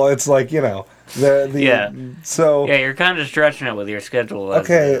night? No, it's like, Yeah. So Yeah, you're kind of stretching it with your schedule.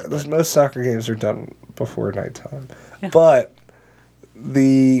 okay, most soccer games are done before nighttime. Yeah. But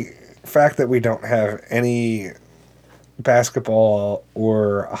the fact that we don't have any basketball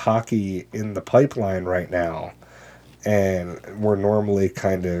or hockey in the pipeline right now, and we're normally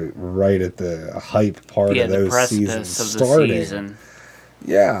kind of right at the hype part of those seasons starting.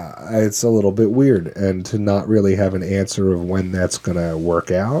 Yeah, it's a little bit weird, and to not really have an answer of when that's going to work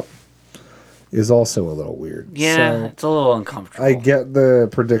out is also a little weird. Yeah, so it's a little uncomfortable. I get the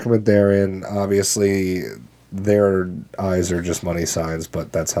predicament they're in. Obviously, their eyes are just money signs,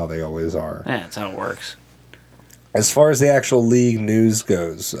 but that's how they always are. Yeah, that's how it works. As far as the actual league news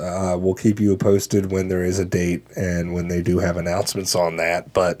goes, we'll keep you posted when there is a date and when they do have announcements on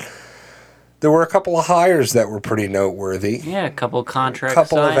that. But there were a couple of hires that were pretty noteworthy. Yeah, a couple contracts. A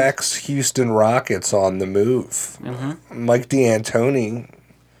couple of ex-Houston Rockets on the move. Mm-hmm. Mike D'Antoni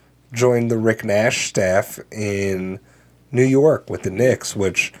joined the Rick Nash staff in New York with the Knicks,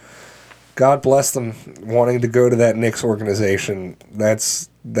 which, God bless them, wanting to go to that Knicks organization. That's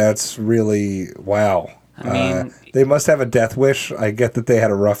really, wow. I mean, they must have a death wish. I get that they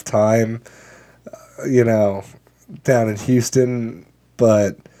had a rough time, down in Houston,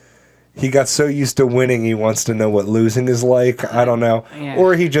 but he got so used to winning, he wants to know what losing is like. I don't know. Yeah.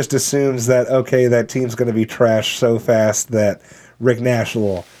 Or he just assumes that, okay, that team's going to be trashed so fast that Rick Nash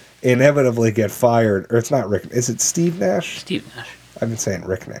will inevitably get fired. Or it's not Rick. Is it Steve Nash? Steve Nash. I've been saying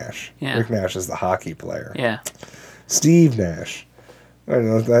Rick Nash. Yeah. Rick Nash is the hockey player. Yeah. Steve Nash. I don't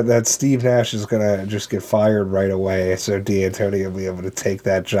know, that Steve Nash is going to just get fired right away, so D'Antoni will be able to take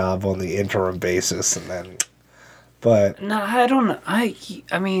that job on the interim basis, and then... But... No, I don't know.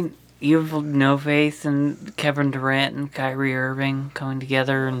 I mean, you have no faith in Kevin Durant and Kyrie Irving coming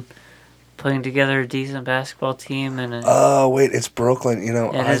together and putting together a decent basketball team and... Oh, wait, it's Brooklyn.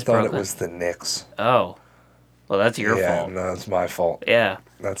 I thought Brooklyn. it was the Knicks. Oh. Well, that's your fault. Yeah, no, it's my fault. Yeah.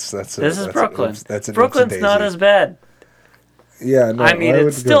 This is Brooklyn. That's Brooklyn's not as bad. Yeah, no, I mean,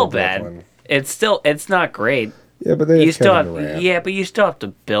 it's still bad. Brooklyn. It's not great. Yeah, but they you still have, Durant. yeah, but you still have to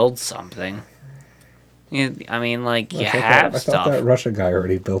build something. I have I stuff. thought that Russian guy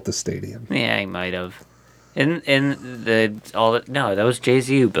already built the stadium. Yeah, he might have. No, that was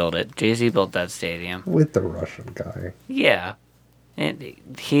Jay-Z who built it. Jay-Z built that stadium. With the Russian guy. Yeah. And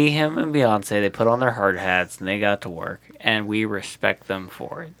him and Beyonce, they put on their hard hats and they got to work, and we respect them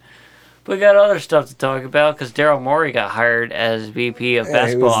for it. We got other stuff to talk about because Daryl Morey got hired as VP of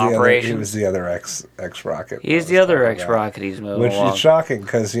basketball operations. He was the other ex-Rocket. He's the other ex-Rocket he's moving Which along. is shocking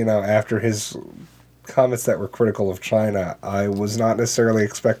because, after his comments that were critical of China, I was not necessarily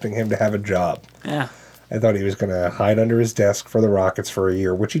expecting him to have a job. Yeah. I thought he was going to hide under his desk for the Rockets for a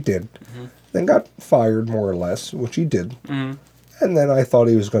year, which he did. Mm-hmm. Then got fired, more or less, which he did. Mm-hmm. And then I thought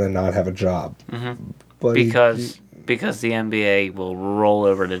he was going to not have a job. Mm-hmm. But because the NBA will roll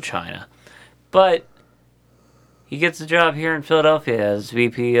over to China. But he gets a job here in Philadelphia as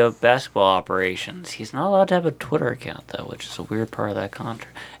VP of basketball operations. He's not allowed to have a Twitter account, though, which is a weird part of that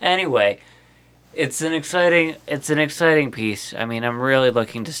contract. Anyway, it's an exciting piece. I mean, I'm really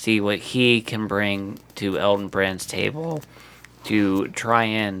looking to see what he can bring to Elton Brand's table to try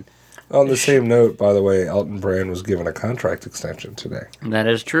and... On the same note, by the way, Elton Brand was given a contract extension today. That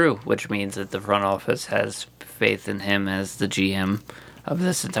is true, which means that the front office has faith in him as the GM of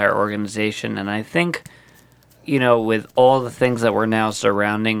this entire organization. And I think, with all the things that we're now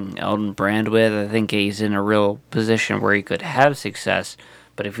surrounding Elton Brand with, I think he's in a real position where he could have success.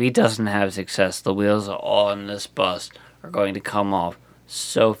 But if he doesn't have success, the wheels on this bus are going to come off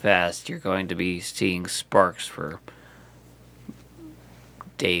so fast, you're going to be seeing sparks for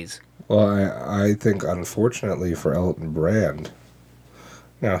days. Well, I think, unfortunately for Elton Brand,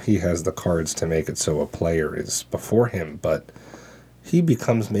 now he has the cards to make it so a player is before him, but he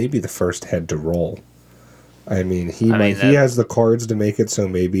becomes maybe the first head to roll. I mean, he has the cards to make it so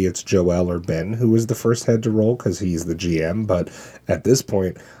maybe it's Joel or Ben who is the first head to roll because he's the GM, but at this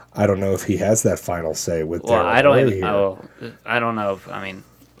point, I don't know if he has that final say with I don't know if,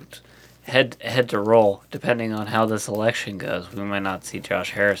 head to roll, depending on how this election goes. We might not see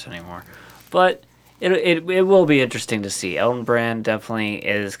Josh Harris anymore. But It will be interesting to see. Elton Brand definitely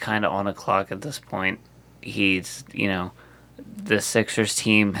is kind of on the clock at this point. He's, the Sixers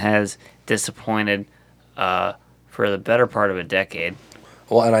team has disappointed for the better part of a decade.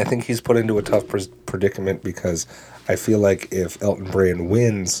 Well, and I think he's put into a tough predicament because I feel like if Elton Brand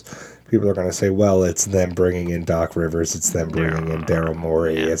wins, people are going to say, well, it's them bringing in Doc Rivers, it's them bringing in Daryl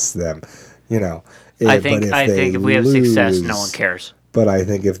Morey, it's them, I think if we have success, no one cares. But I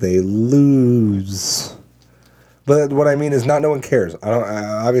think if they lose, but what I mean is not no one cares.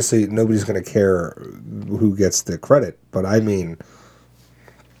 Obviously nobody's going to care who gets the credit, but I mean,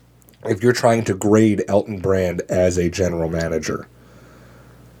 if you're trying to grade Elton Brand as a general manager,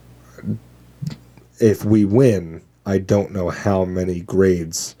 if we win, I don't know how many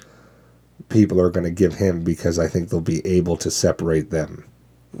grades people are going to give him because I think they'll be able to separate them.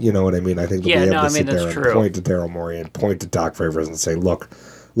 You know what I mean? I think they'll be able to sit there and point to Daryl Morey and point to Doc Rivers and say, look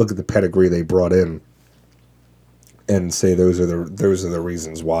at the pedigree they brought in, and say those are the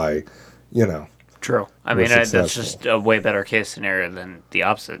reasons why, True. I mean, that's just a way better case scenario than the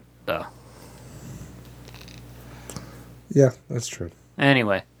opposite, though. Yeah, that's true.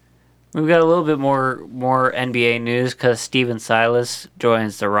 Anyway, we've got a little bit more NBA news because Steven Silas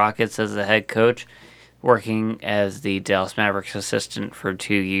joins the Rockets as the head coach, working as the Dallas Mavericks assistant for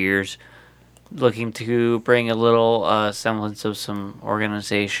 2 years, looking to bring a little semblance of some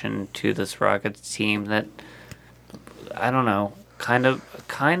organization to this Rockets team that, I don't know, kind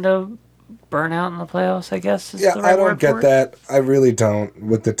of burn out in the playoffs, I guess. Yeah, I don't get that. I really don't.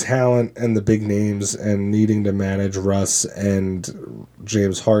 With the talent and the big names and needing to manage Russ and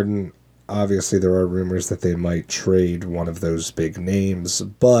James Harden, obviously there are rumors that they might trade one of those big names,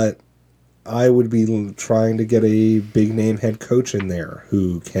 but I would be trying to get a big name head coach in there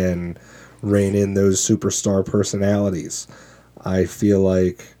who can rein in those superstar personalities. I feel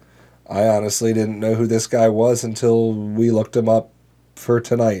like I honestly didn't know who this guy was until we looked him up for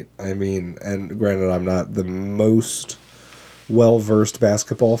tonight. I mean, and granted, I'm not the most well-versed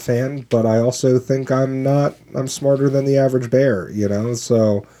basketball fan, but I also think I'm smarter than the average bear,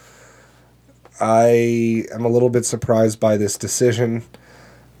 so I am a little bit surprised by this decision.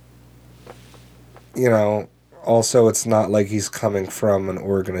 Also, it's not like he's coming from an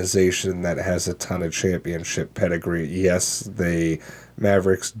organization that has a ton of championship pedigree. Yes, the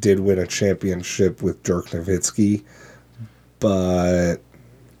Mavericks did win a championship with Dirk Nowitzki, but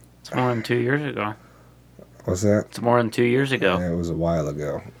it's more than 2 years ago. What's that? It's more than 2 years ago. Yeah, it was a while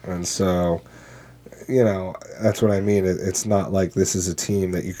ago. And so, that's what I mean. It's not like this is a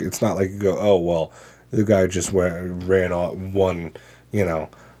team that it's not like you go, oh, well, the guy just won,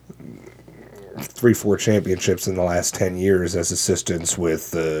 3-4 championships in the last 10 years as assistants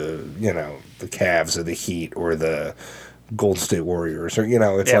with the Cavs or the Heat or the Golden State Warriors, or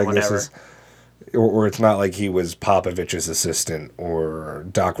it's like whatever. This is, or it's not like he was Popovich's assistant or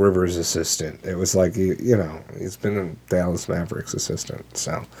Doc Rivers' assistant. It was like he's been a Dallas Mavericks assistant.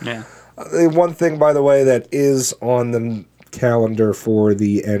 So yeah. One thing, by the way, that is on the calendar for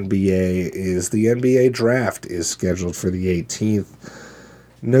the NBA is the NBA draft is scheduled for the 18th.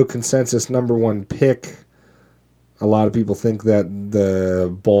 No consensus number one pick. A lot of people think that the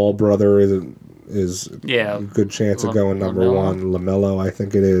Ball brother is a good chance of going number one. LaMelo, I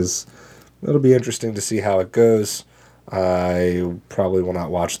think it is. It'll be interesting to see how it goes. I probably will not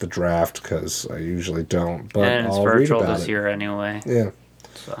watch the draft because I usually don't. But and it's I'll virtual read about this year anyway. Yeah.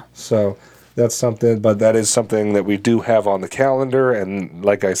 So that's something, but that is something that we do have on the calendar, and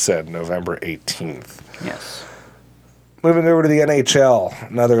like I said, November 18th. Yes. Moving over to the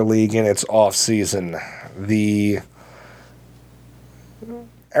NHL, another league in its off-season. The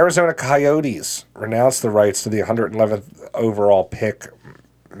Arizona Coyotes renounced the rights to the 111th overall pick,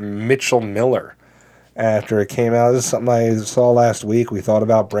 Mitchell Miller, after it came out. This is something I saw last week. We thought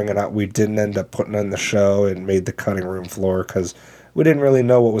about bringing up. We didn't end up putting it in the show and made the cutting room floor because we didn't really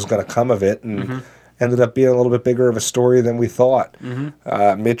know what was going to come of it, and ended up being a little bit bigger of a story than we thought.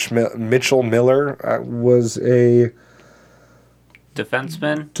 Mitchell Miller was a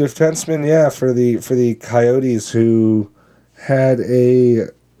defenseman, yeah, for the Coyotes, who had a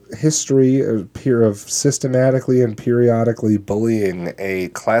history of systematically and periodically bullying a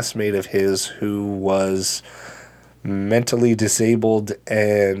classmate of his who was mentally disabled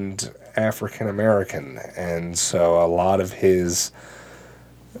and African American, and so a lot of his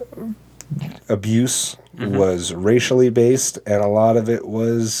abuse was racially based, and a lot of it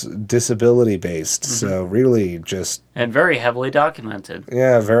was disability based. So really just... And very heavily documented.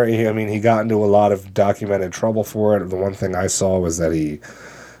 Yeah, very. I mean, he got into a lot of documented trouble for it. The one thing I saw was that he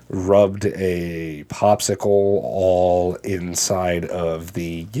rubbed a popsicle all inside of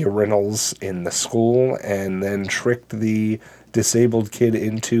the urinals in the school and then tricked the disabled kid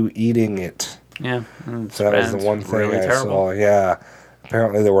into eating it. Yeah. So that was the one thing really I terrible. saw. Yeah.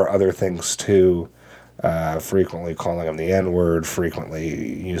 Apparently there were other things too. Frequently calling him the N-word,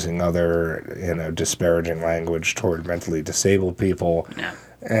 frequently using other, disparaging language toward mentally disabled people. Yeah.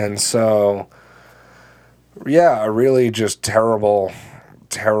 And so, yeah, a really just terrible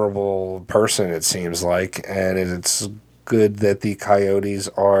person, it seems like. And it's good that the Coyotes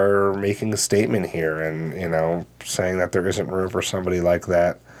are making a statement here and, saying that there isn't room for somebody like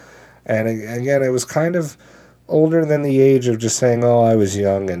that. And again, it was kind of older than the age of just saying, oh, I was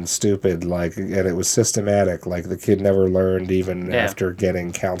young and stupid, and it was systematic. Like, the kid never learned even after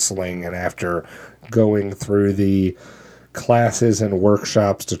getting counseling and after going through the classes and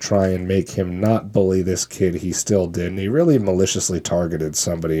workshops to try and make him not bully this kid. He still did. And he really maliciously targeted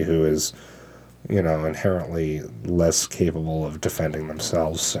somebody who is, inherently less capable of defending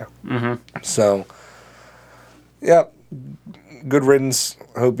themselves. So, yeah, good riddance.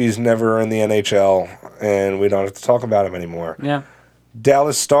 Hope he's never in the NHL, and we don't have to talk about him anymore. Yeah.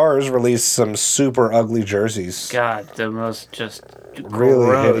 Dallas Stars released some super ugly jerseys. God, the most just really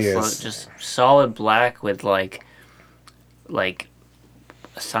gross, hideous. just solid black with like a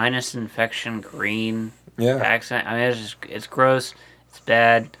sinus infection green accent. I mean, it's gross. It's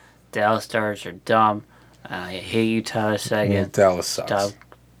bad. Dallas Stars are dumb. I hate you, Tyler Seguin. Yeah, Dallas sucks.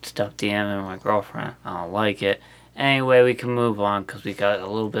 Stop DMing my girlfriend. I don't like it. Anyway, we can move on because we got a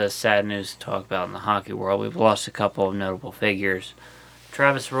little bit of sad news to talk about in the hockey world. We've lost a couple of notable figures.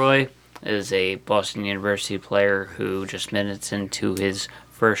 Travis Roy is a Boston University player who just minutes into his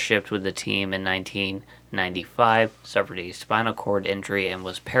first shift with the team in 1995 suffered a spinal cord injury and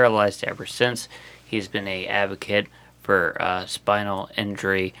was paralyzed ever since. He's been an advocate for spinal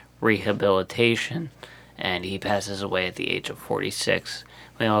injury rehabilitation, and he passes away at the age of 46.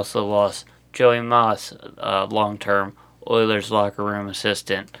 We also lost Joey Moss, long-term Oilers locker room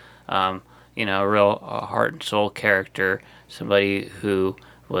assistant. A real heart and soul character, somebody who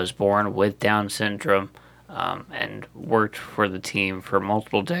was born with Down syndrome and worked for the team for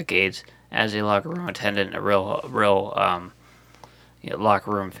multiple decades as a locker room attendant, a real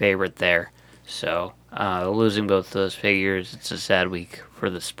locker room favorite there. So losing both those figures, it's a sad week for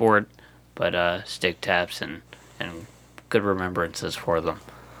the sport, but stick taps and good remembrances for them.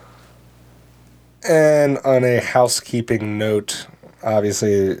 And on a housekeeping note,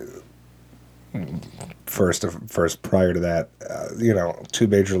 obviously, first prior to that, two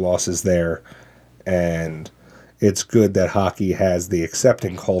major losses there, and it's good that hockey has the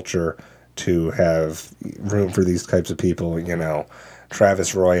accepting culture to have room for these types of people.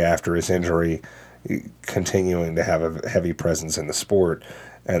 Travis Roy, after his injury, continuing to have a heavy presence in the sport,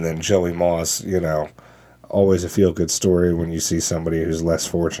 and then Joey Moss, always a feel-good story when you see somebody who's less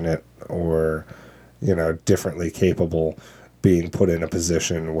fortunate or differently capable being put in a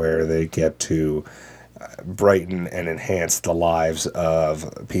position where they get to brighten and enhance the lives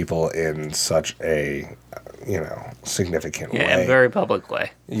of people in such a, significant way. Yeah, in a very public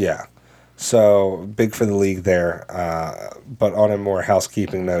way. Yeah. So, big for the league there. But on a more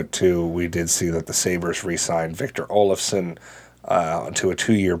housekeeping note, too, we did see that the Sabres re-signed Victor Olofsson to a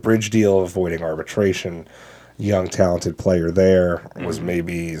 2-year bridge deal, avoiding arbitration. Young, talented player there. Was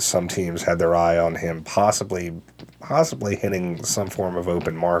maybe some teams had their eye on him, possibly hitting some form of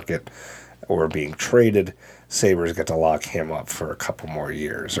open market or being traded. Sabres get to lock him up for a couple more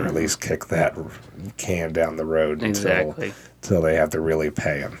years, or at least kick that can down the road until they have to really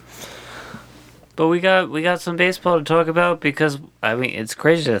pay him. But we got some baseball to talk about because, I mean, it's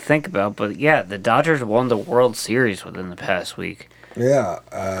crazy to think about, but yeah, the Dodgers won the World Series within the past week. Yeah,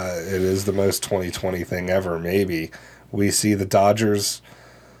 it is the most 2020 thing ever, maybe. We see the Dodgers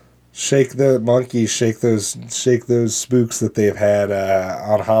shake the monkeys, shake those spooks that they've had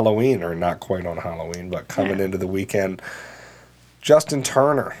on Halloween, or not quite on Halloween, but coming into the weekend. Justin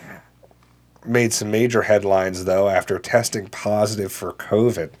Turner made some major headlines, though, after testing positive for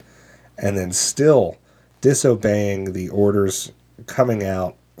COVID, and then still disobeying the orders, coming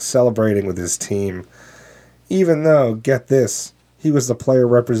out, celebrating with his team, even though, get this, he was the player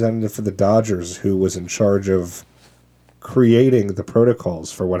representative for the Dodgers who was in charge of creating the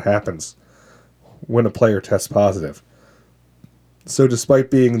protocols for what happens when a player tests positive. So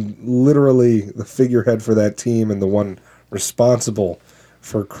despite being literally the figurehead for that team and the one responsible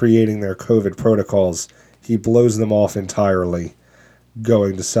for creating their COVID protocols, he blows them off entirely,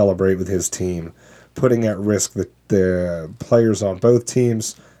 going to celebrate with his team, putting at risk the players on both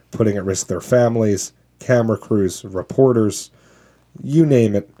teams, putting at risk their families, camera crews, reporters, you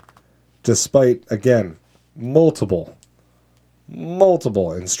name it. despite, again, multiple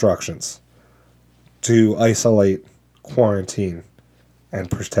instructions to isolate, quarantine, and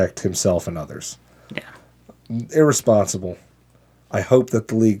protect himself and others. Yeah. Irresponsible. I hope that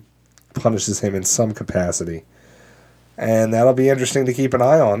the league punishes him in some capacity. And that'll be interesting to keep an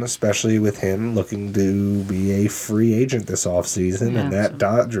eye on, especially with him looking to be a free agent this offseason. And that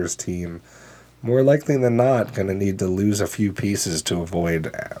Dodgers team, more likely than not, going to need to lose a few pieces to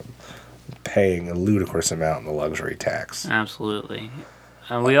avoid paying a ludicrous amount in the luxury tax. Absolutely.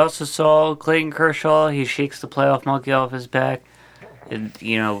 And we also saw Clayton Kershaw. He shakes the playoff monkey off his back. And,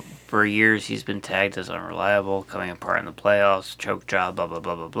 for years he's been tagged as unreliable, coming apart in the playoffs, choke job, blah, blah,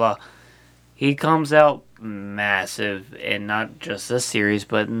 blah, blah, blah. He comes out massive, and not just this series,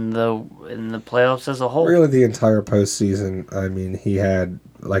 but in the playoffs as a whole. Really, the entire postseason. I mean, he had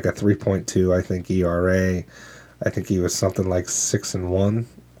like a 3.2, I think, ERA. I think he was something like 6-1,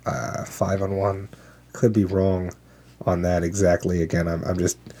 5-1. Could be wrong on that exactly. Again, I'm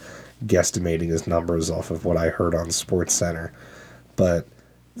just guesstimating his numbers off of what I heard on SportsCenter. But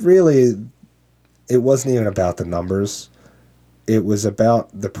really, it wasn't even about the numbers. It was about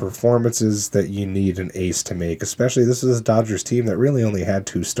the performances that you need an ace to make, especially this is a Dodgers team that really only had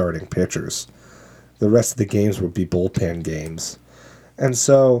 2 starting pitchers. The rest of the games would be bullpen games. And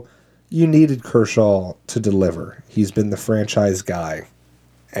so you needed Kershaw to deliver. He's been the franchise guy,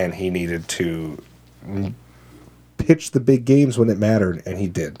 and he needed to pitch the big games when it mattered, and he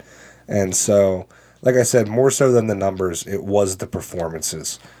did. And so, like I said, more so than the numbers, it was the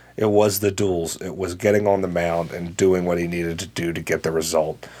performances. It was the duels. It was getting on the mound and doing what he needed to do to get the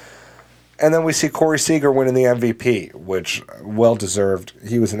result. And then we see Corey Seager winning the MVP, which, well-deserved.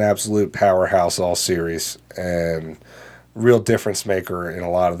 He was an absolute powerhouse all series and real difference maker in a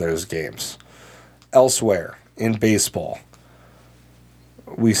lot of those games. Elsewhere, in baseball,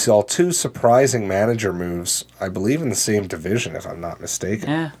 we saw 2 surprising manager moves, I believe in the same division, if I'm not mistaken.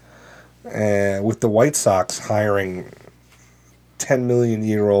 Yeah. With the White Sox hiring 10 million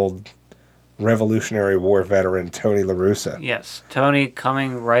year old Revolutionary War veteran Tony La Russa. Yes, Tony,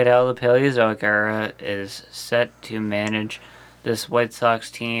 coming right out of the Paleozoic era, is set to manage this White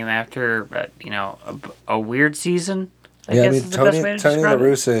Sox team after a weird season. I guess is the best way to Tony La describe it.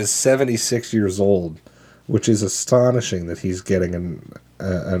 Russa is 76 years old, which is astonishing that he's getting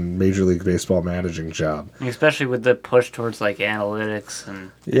a Major League Baseball managing job. Especially with the push towards analytics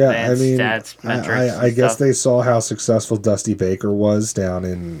and advanced stats, metrics. I guess they saw how successful Dusty Baker was down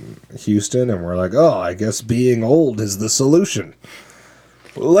in Houston, and we're like, oh, I guess being old is the solution.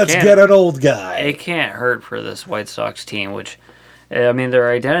 Let's get an old guy. It can't hurt for this White Sox team, which, their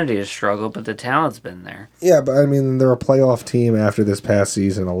identity has struggled, but the talent's been there. Yeah, but they're a playoff team after this past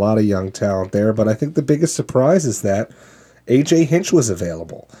season. A lot of young talent there, but I think the biggest surprise is that A.J. Hinch was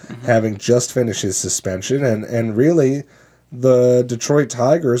available, having just finished his suspension, and really, the Detroit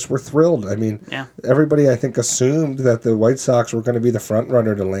Tigers were thrilled. Everybody, I think, assumed that the White Sox were going to be the front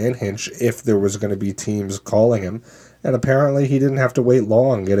runner to land Hinch if there was going to be teams calling him, and apparently he didn't have to wait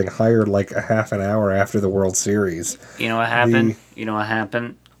long, getting hired like a half an hour after the World Series. You know what happened?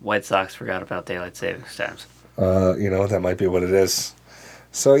 White Sox forgot about daylight savings times. That might be what it is.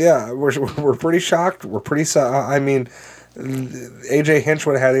 So yeah, we're pretty shocked. We're pretty. A.J. Hinch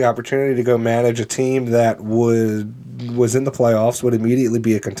would have had the opportunity to go manage a team that was in the playoffs, would immediately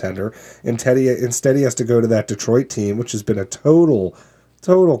be a contender. Instead, he has to go to that Detroit team, which has been a total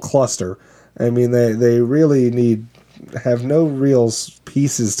cluster. They really have no real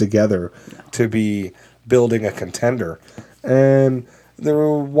pieces together to be building a contender. And the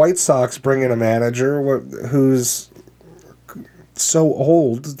White Sox bring in a manager who's so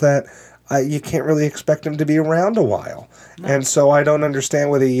old that you can't really expect him to be around a while. No. And so I don't understand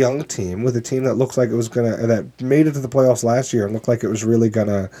with a young team, with a team that looks like it was that made it to the playoffs last year and looked like it was really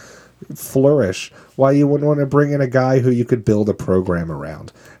gonna flourish, why you wouldn't want to bring in a guy who you could build a program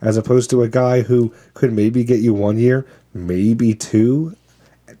around, as opposed to a guy who could maybe get you 1 year, maybe 2,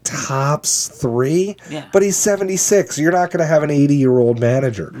 tops 3. Yeah. But he's 76. You're not going to have an 80-year-old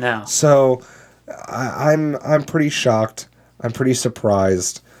manager. No. So I'm pretty shocked. I'm pretty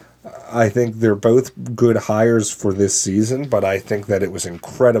surprised. I think they're both good hires for this season, but I think that it was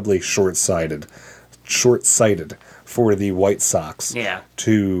incredibly short-sighted for the White Sox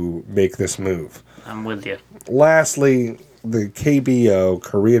to make this move. I'm with you. Lastly, the KBO,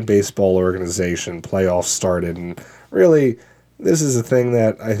 Korean Baseball Organization, playoffs started, and really, this is a thing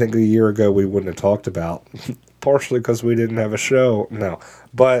that I think a year ago we wouldn't have talked about, partially because we didn't have a show. No,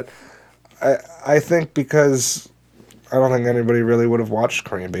 but I think because I don't think anybody really would have watched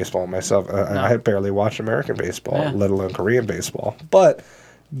Korean baseball myself. I had barely watched American baseball, let alone Korean baseball. But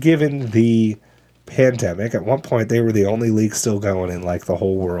given the pandemic. At one point, they were the only league still going in like the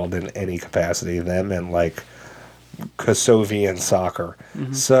whole world in any capacity. Them and like Kosovian soccer.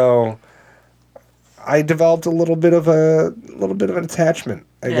 Mm-hmm. So I developed a little bit of an attachment.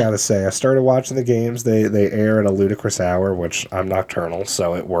 I gotta say, I started watching the games. They air at a ludicrous hour, which I'm nocturnal,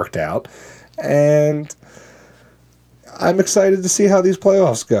 so it worked out. And I'm excited to see how these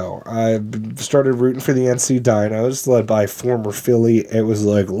playoffs go. I started rooting for the NC Dinos, led by former Philly. It was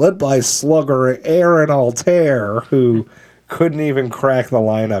like led by slugger Aaron Altair, who couldn't even crack the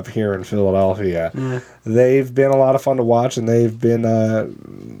lineup here in Philadelphia. They've been a lot of fun to watch, and they've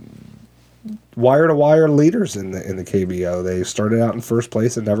been wire-to-wire leaders in the KBO. They started out in first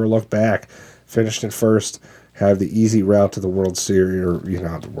place and never looked back. Finished in first, have the easy route to the World Series, or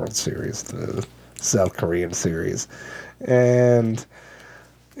not the World Series, the South Korean series. And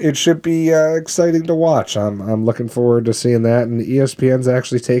it should be exciting to watch. I'm looking forward to seeing that, and ESPN's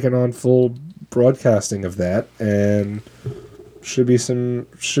actually taken on full broadcasting of that, and should be some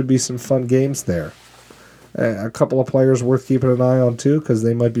fun games there. A couple of players worth keeping an eye on too, because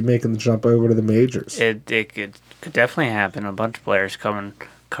they might be making the jump over to the majors. It could definitely happen. A bunch of players coming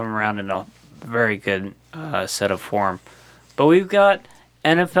around in a very good set of form. But we've got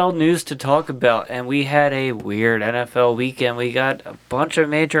NFL news to talk about, and we had a weird NFL weekend. We got a bunch of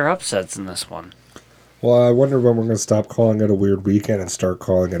major upsets in this one. Well, I wonder when we're going to stop calling it a weird weekend and start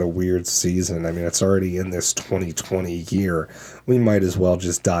calling it a weird season. I mean, it's already in this 2020 year. We might as well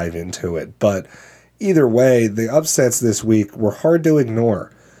just dive into it. But either way, the upsets this week were hard to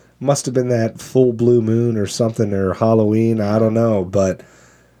ignore. Must have been that full blue moon or something, or Halloween, I don't know. But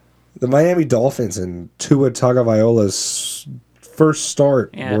the Miami Dolphins and Tua Tagovailoa's first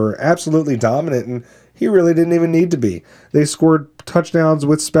start were absolutely dominant, and he really didn't even need to be. They scored touchdowns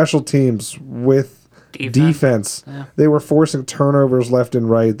with special teams, with defense. Yeah. They were forcing turnovers left and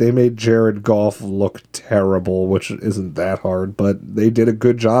right. They made Jared Goff look terrible, which isn't that hard, but they did a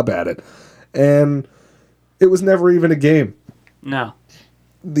good job at it. And it was never even a game. No.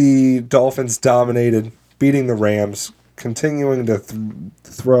 The Dolphins dominated, beating the Rams, continuing to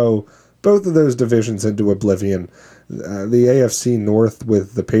throw both of those divisions into oblivion. The AFC North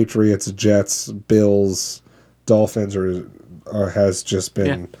with the Patriots, Jets, Bills, Dolphins has just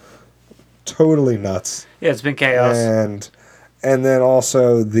been totally nuts. Yeah, it's been chaos. And then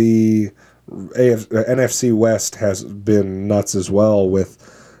also the NFC West has been nuts as well,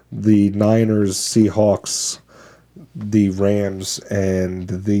 with the Niners, Seahawks, the Rams, and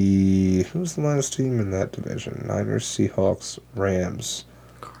who's the last team in that division? Niners, Seahawks, Rams,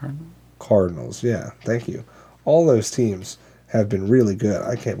 Cardinals. Yeah, thank you. All those teams have been really good.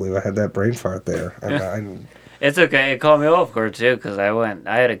 I can't believe I had that brain fart there. It's okay. It caught me off guard too, because I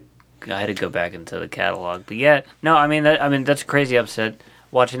had to go back into the catalog. But yeah, no, I mean that's a crazy upset.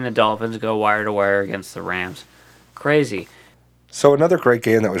 Watching the Dolphins go wire to wire against the Rams, crazy. So another great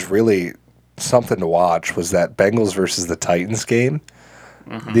game that was really something to watch was that Bengals versus the Titans game.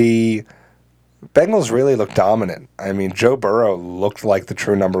 Mm-hmm. The Bengals really looked dominant. I mean, Joe Burrow looked like the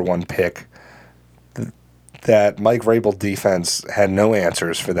true number one pick. That Mike Vrabel defense had no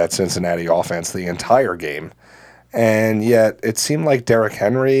answers for that Cincinnati offense the entire game. And yet it seemed like Derrick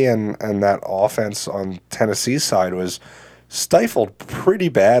Henry and that offense on Tennessee's side was stifled pretty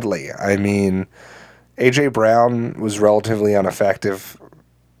badly. I mean, A.J. Brown was relatively ineffective.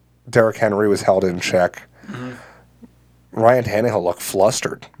 Derrick Henry was held in check. Mm-hmm. Ryan Tannehill looked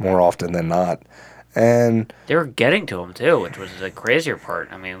flustered more often than not. And they were getting to him, too, which was the crazier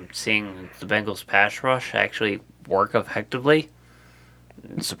part. I mean, seeing the Bengals pass rush actually work effectively,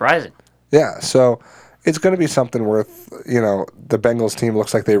 it's surprising. Yeah, so it's going to be something worth, the Bengals team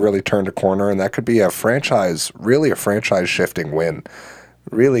looks like they really turned a corner, and that could be a franchise-shifting win.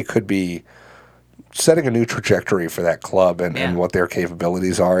 Really could be setting a new trajectory for that club and what their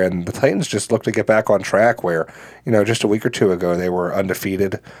capabilities are. And the Titans just look to get back on track where, just a week or two ago they were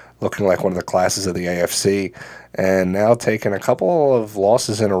undefeated, looking like one of the classes of the AFC, and now taking a couple of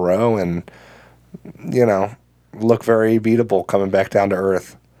losses in a row and, look very beatable coming back down to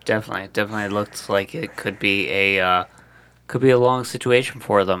earth. Definitely looks like it could be a long situation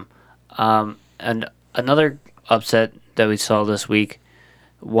for them. And another upset that we saw this week,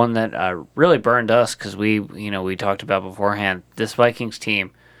 one that really burned us because we talked about beforehand. This Vikings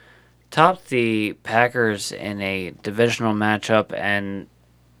team topped the Packers in a divisional matchup and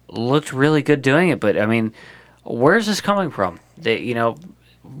looked really good doing it. But I mean, where's this coming from?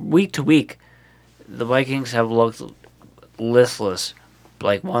 Week to week, the Vikings have looked listless,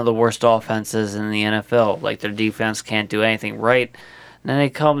 like one of the worst offenses in the NFL. Like their defense can't do anything right. And then they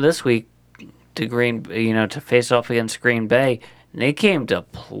come this week to to face off against Green Bay. And they came to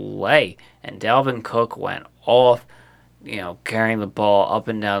play. And Dalvin Cook went off, carrying the ball up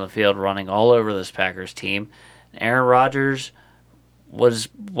and down the field, running all over this Packers team. And Aaron Rodgers was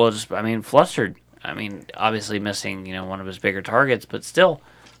flustered. Obviously missing, one of his bigger targets, but still,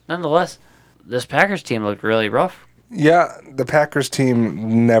 nonetheless, this Packers team looked really rough. Yeah, the Packers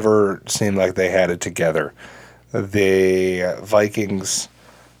team never seemed like they had it together. The Vikings,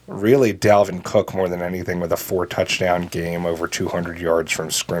 really Dalvin Cook more than anything, with a 4-touchdown game, over 200 yards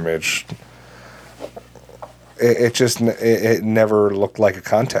from scrimmage. It never looked like a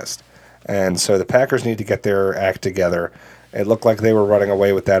contest. And so the Packers need to get their act together. It looked like they were running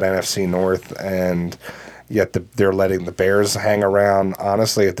away with that NFC North, and yet they're letting the Bears hang around.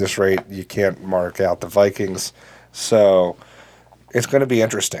 Honestly, at this rate, you can't mark out the Vikings. So it's going to be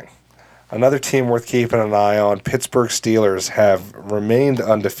interesting. Another team worth keeping an eye on, Pittsburgh Steelers, have remained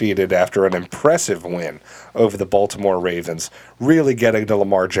undefeated after an impressive win over the Baltimore Ravens, really getting to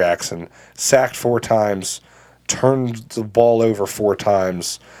Lamar Jackson, sacked 4 times, turned the ball over 4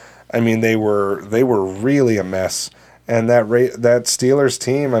 times. They were really a mess. And that Steelers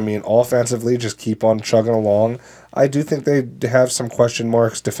team, offensively, just keep on chugging along. I do think they have some question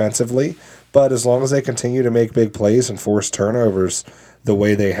marks defensively, but as long as they continue to make big plays and force turnovers the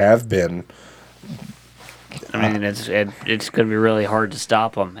way they have been, it's going to be really hard to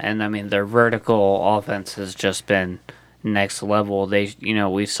stop them. And their vertical offense has just been next level.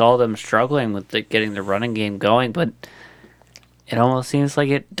 We saw them struggling with getting the running game going, but it almost seems like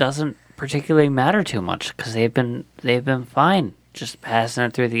it doesn't particularly matter too much because they've been fine just passing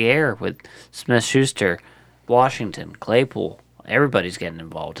it through the air with Smith-Schuster, Washington, Claypool. Everybody's getting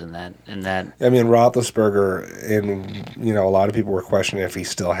involved in that. Roethlisberger, and a lot of people were questioning if he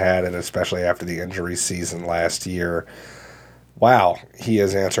still had it, especially after the injury season last year. Wow, he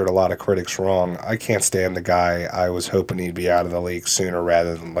has answered a lot of critics wrong. I can't stand the guy. I was hoping he'd be out of the league sooner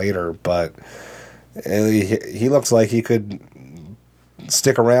rather than later, but he looks like he could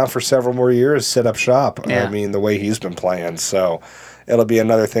stick around for several more years, set up shop. Yeah. The way he's been playing. So it'll be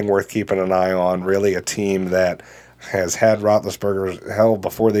another thing worth keeping an eye on. Really a team that has had Roethlisberger, hell,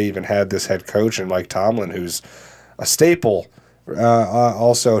 before they even had this head coach, and Mike Tomlin, who's a staple.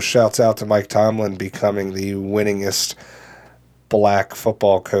 Also, shouts out to Mike Tomlin becoming the winningest black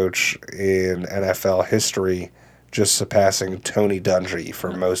football coach in NFL history, just surpassing Tony Dungy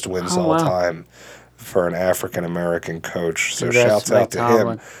for most wins all time for an African-American coach. So shouts out to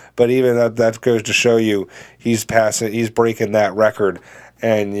him. But even that goes to show you he's breaking that record,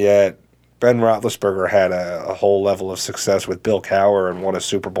 and yet Ben Roethlisberger had a whole level of success with Bill Cowher and won a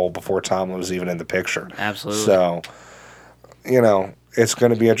Super Bowl before Tomlin was even in the picture. Absolutely. So, it's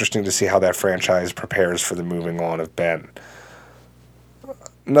going to be interesting to see how that franchise prepares for the moving on of Ben.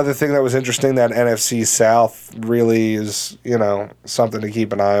 Another thing that was interesting, that NFC South really is, something to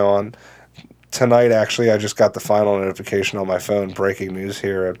keep an eye on. Tonight, actually, I just got the final notification on my phone, breaking news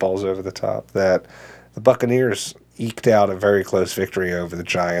here at Balls Over the Top, that the Buccaneers eked out a very close victory over the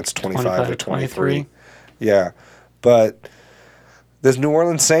Giants, 25-23. Yeah, but the New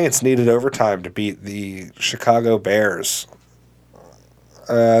Orleans Saints needed overtime to beat the Chicago Bears.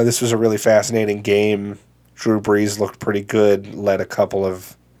 This was a really fascinating game. Drew Brees looked pretty good, led a couple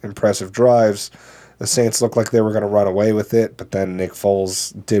of impressive drives. The Saints looked like they were going to run away with it, but then Nick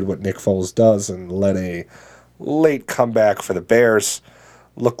Foles did what Nick Foles does and led a late comeback for the Bears.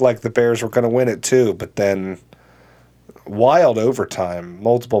 Looked like the Bears were going to win it too, but then wild overtime,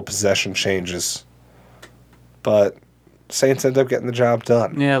 multiple possession changes. But Saints end up getting the job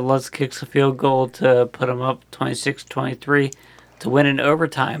done. Yeah, Lutz kicks a field goal to put them up 26-23 to win in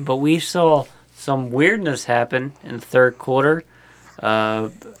overtime. But we saw some weirdness happen in the third quarter.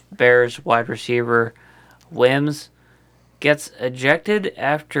 Bears wide receiver Wims gets ejected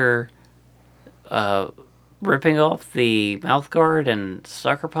after ripping off the mouth guard and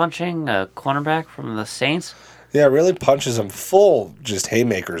sucker punching a cornerback from the Saints. Yeah, really punches him full, just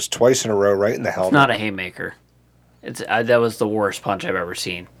haymakers twice in a row right in the helmet. It's not a haymaker. That was the worst punch I've ever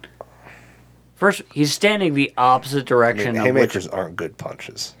seen. First, he's standing the opposite direction. Haymakers aren't good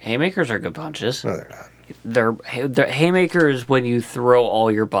punches. Haymakers are good punches. No, they're not. They're haymaker is when you throw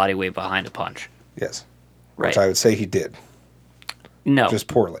all your body weight behind a punch. Yes. Right. Which I would say he did. No. Just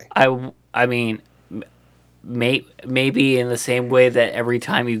poorly. I mean, maybe in the same way that every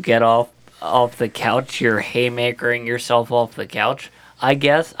time you get off the couch, you're haymakering yourself off the couch. I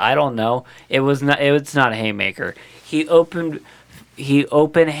guess. I don't know. It's not a haymaker. He open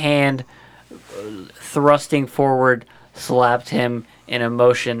hand thrusting forward, slapped him in a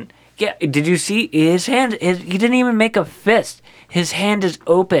motion. Yeah, did you see his hand? He didn't even make a fist. His hand is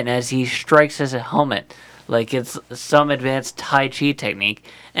open as he strikes his helmet. like it's some advanced Tai Chi technique.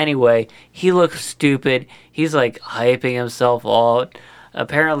 Anyway, he looks stupid. He's like hyping himself out.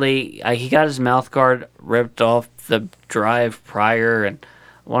 Apparently, he got his mouth guard ripped off the drive prior, and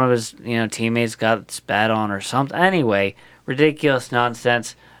one of his teammates got spat on or something. Anyway, ridiculous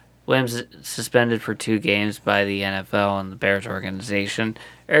nonsense. Williams suspended for 2 games by the NFL and the Bears organization.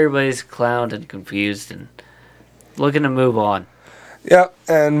 Everybody's clowned and confused and looking to move on. Yeah,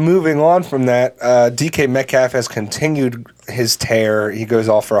 and moving on from that, DK Metcalf has continued his tear. He goes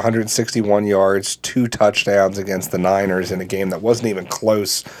off for 161 yards, 2 touchdowns against the Niners in a game that wasn't even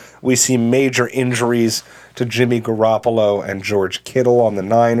close. We see major injuries to Jimmy Garoppolo and George Kittle on the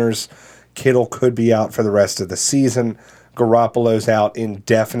Niners. Kittle could be out for the rest of the season. Garoppolo's out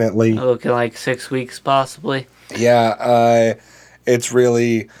indefinitely. Looking like 6 weeks possibly. Yeah, it's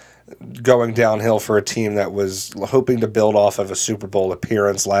really going downhill for a team that was hoping to build off of a Super Bowl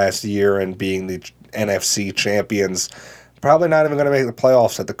appearance last year and being the NFC champions. Probably not even going to make the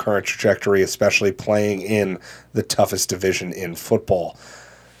playoffs at the current trajectory, especially playing in the toughest division in football.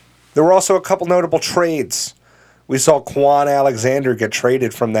 There were also a couple notable trades. We saw Quan Alexander get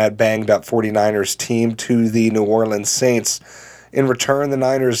traded from that banged-up 49ers team to the New Orleans Saints. In return, the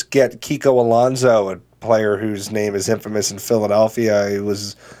Niners get Kiko Alonso, a player whose name is infamous in Philadelphia. He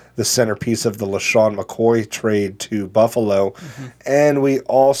was the centerpiece of the LaShawn McCoy trade to Buffalo. Mm-hmm. And we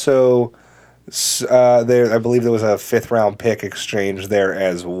also, I believe there was a 5th-round pick exchange there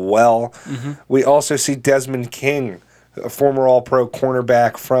as well. Mm-hmm. We also see Desmond King, a former All-Pro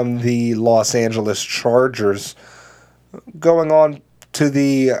cornerback from the Los Angeles Chargers, going on to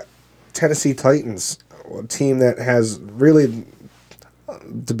the Tennessee Titans, a team that has really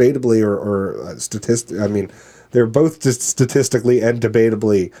debatably they're both statistically and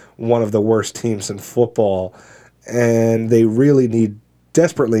debatably one of the worst teams in football, and they really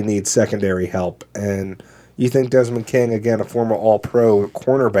desperately need secondary help. And you think Desmond King, again, a former All-Pro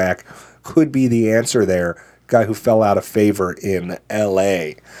cornerback, could be the answer there, guy who fell out of favor in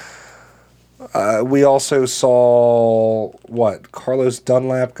L.A. We also saw, Carlos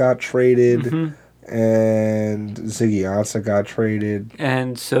Dunlap got traded, and Ziggy Ansah got traded.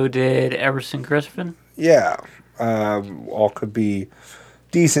 And so did Everson Griffin. Yeah. All could be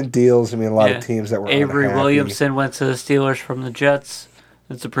decent deals. I mean, a lot of teams that were Avery unhappy. Williamson went to the Steelers from the Jets.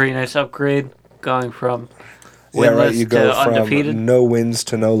 That's a pretty nice upgrade, going from winless You go to undefeated. From no wins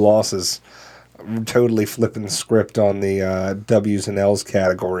to no losses. I'm totally flipping the script on the W's and L's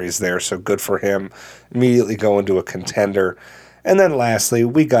categories there, so good for him. Immediately going to a contender. And then lastly,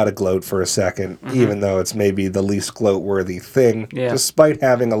 we got to gloat for a second, even though it's maybe the least gloat-worthy thing. Yeah. Despite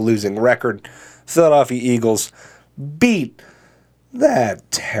having a losing record, Philadelphia Eagles beat that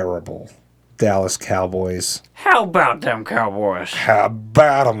terrible Dallas Cowboys. How about them Cowboys? How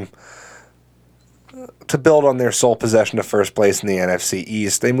about them? To build on their sole possession of first place in the NFC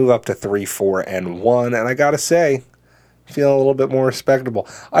East, they move up to 3-4-1, and I gotta say, feeling a little bit more respectable.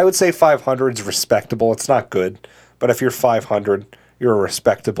 I would say 500 is respectable. It's not good, but if you're 500, you're a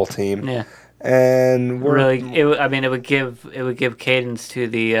respectable team. Yeah. And it would give cadence to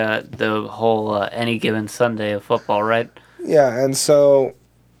the whole any given Sunday of football, right? Yeah, and so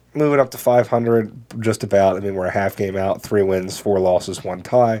moving up to 500, just about. I mean, we're a half game out, 3 wins, 4 losses, 1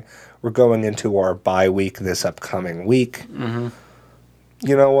 tie. We're going into our bye week this upcoming week. Mm-hmm.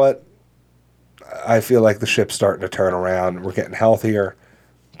 You know what? I feel like the ship's starting to turn around. We're getting healthier.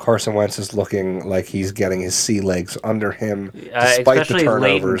 Carson Wentz is looking like he's getting his sea legs under him, despite especially the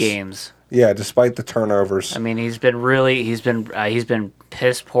turnovers. Late in games. Yeah, despite the turnovers. I mean, he's been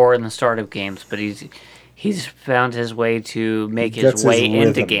piss poor in the start of games, but he's found his way to make his way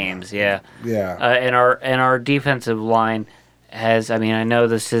into games. Yeah. Yeah. And our defensive line has. I mean, I know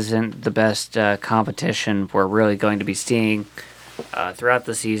this isn't the best competition we're really going to be seeing throughout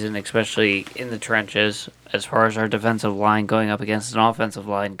the season, especially in the trenches, as far as our defensive line going up against an offensive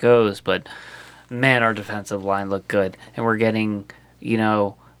line goes. But man, our defensive line looked good, and we're getting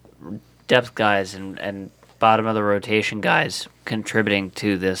depth guys and bottom of the rotation guys contributing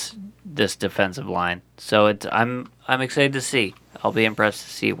to this defensive line. So I'm excited to see. I'll be impressed to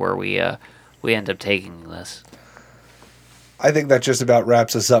see where we end up taking this. I think that just about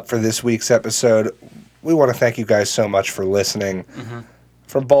wraps us up for this week's episode. We want to thank you guys so much for listening. Mm-hmm.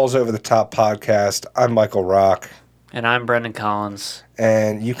 From Balls Over the Top podcast, I'm Michael Rock. And I'm Brendan Collins.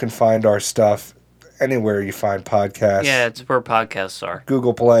 And you can find our stuff anywhere you find podcasts. Yeah, it's where podcasts are.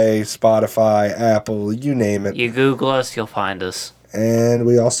 Google Play, Spotify, Apple, you name it. You Google us, you'll find us. And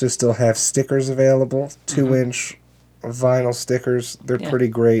we also still have stickers available, 2-inch vinyl stickers. They're pretty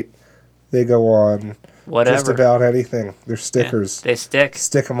great. They go on whatever. Just about anything. They're stickers. Yeah, they stick.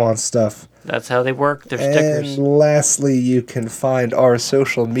 Stick them on stuff. That's how they work. They're stickers. And lastly, you can find our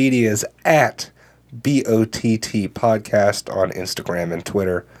social medias at BOTT Podcast on Instagram and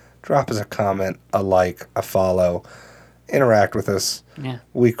Twitter. Drop us a comment, a like, a follow. Interact with us. Yeah.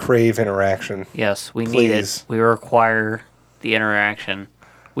 We crave interaction. Yes, we need it. We require the interaction.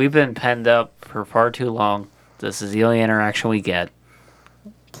 We've been penned up for far too long. This is the only interaction we get.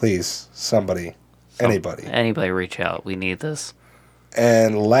 Please, somebody, anybody. Anybody reach out. We need this.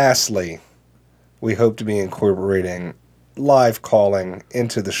 And lastly, we hope to be incorporating live calling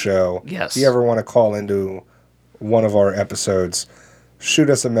into the show. Yes. If you ever want to call into one of our episodes, shoot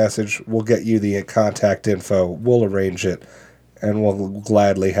us a message. We'll get you the contact info. We'll arrange it. And we'll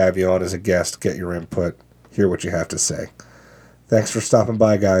gladly have you on as a guest, get your input, hear what you have to say. Thanks for stopping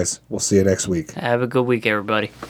by, guys. We'll see you next week. Have a good week, everybody.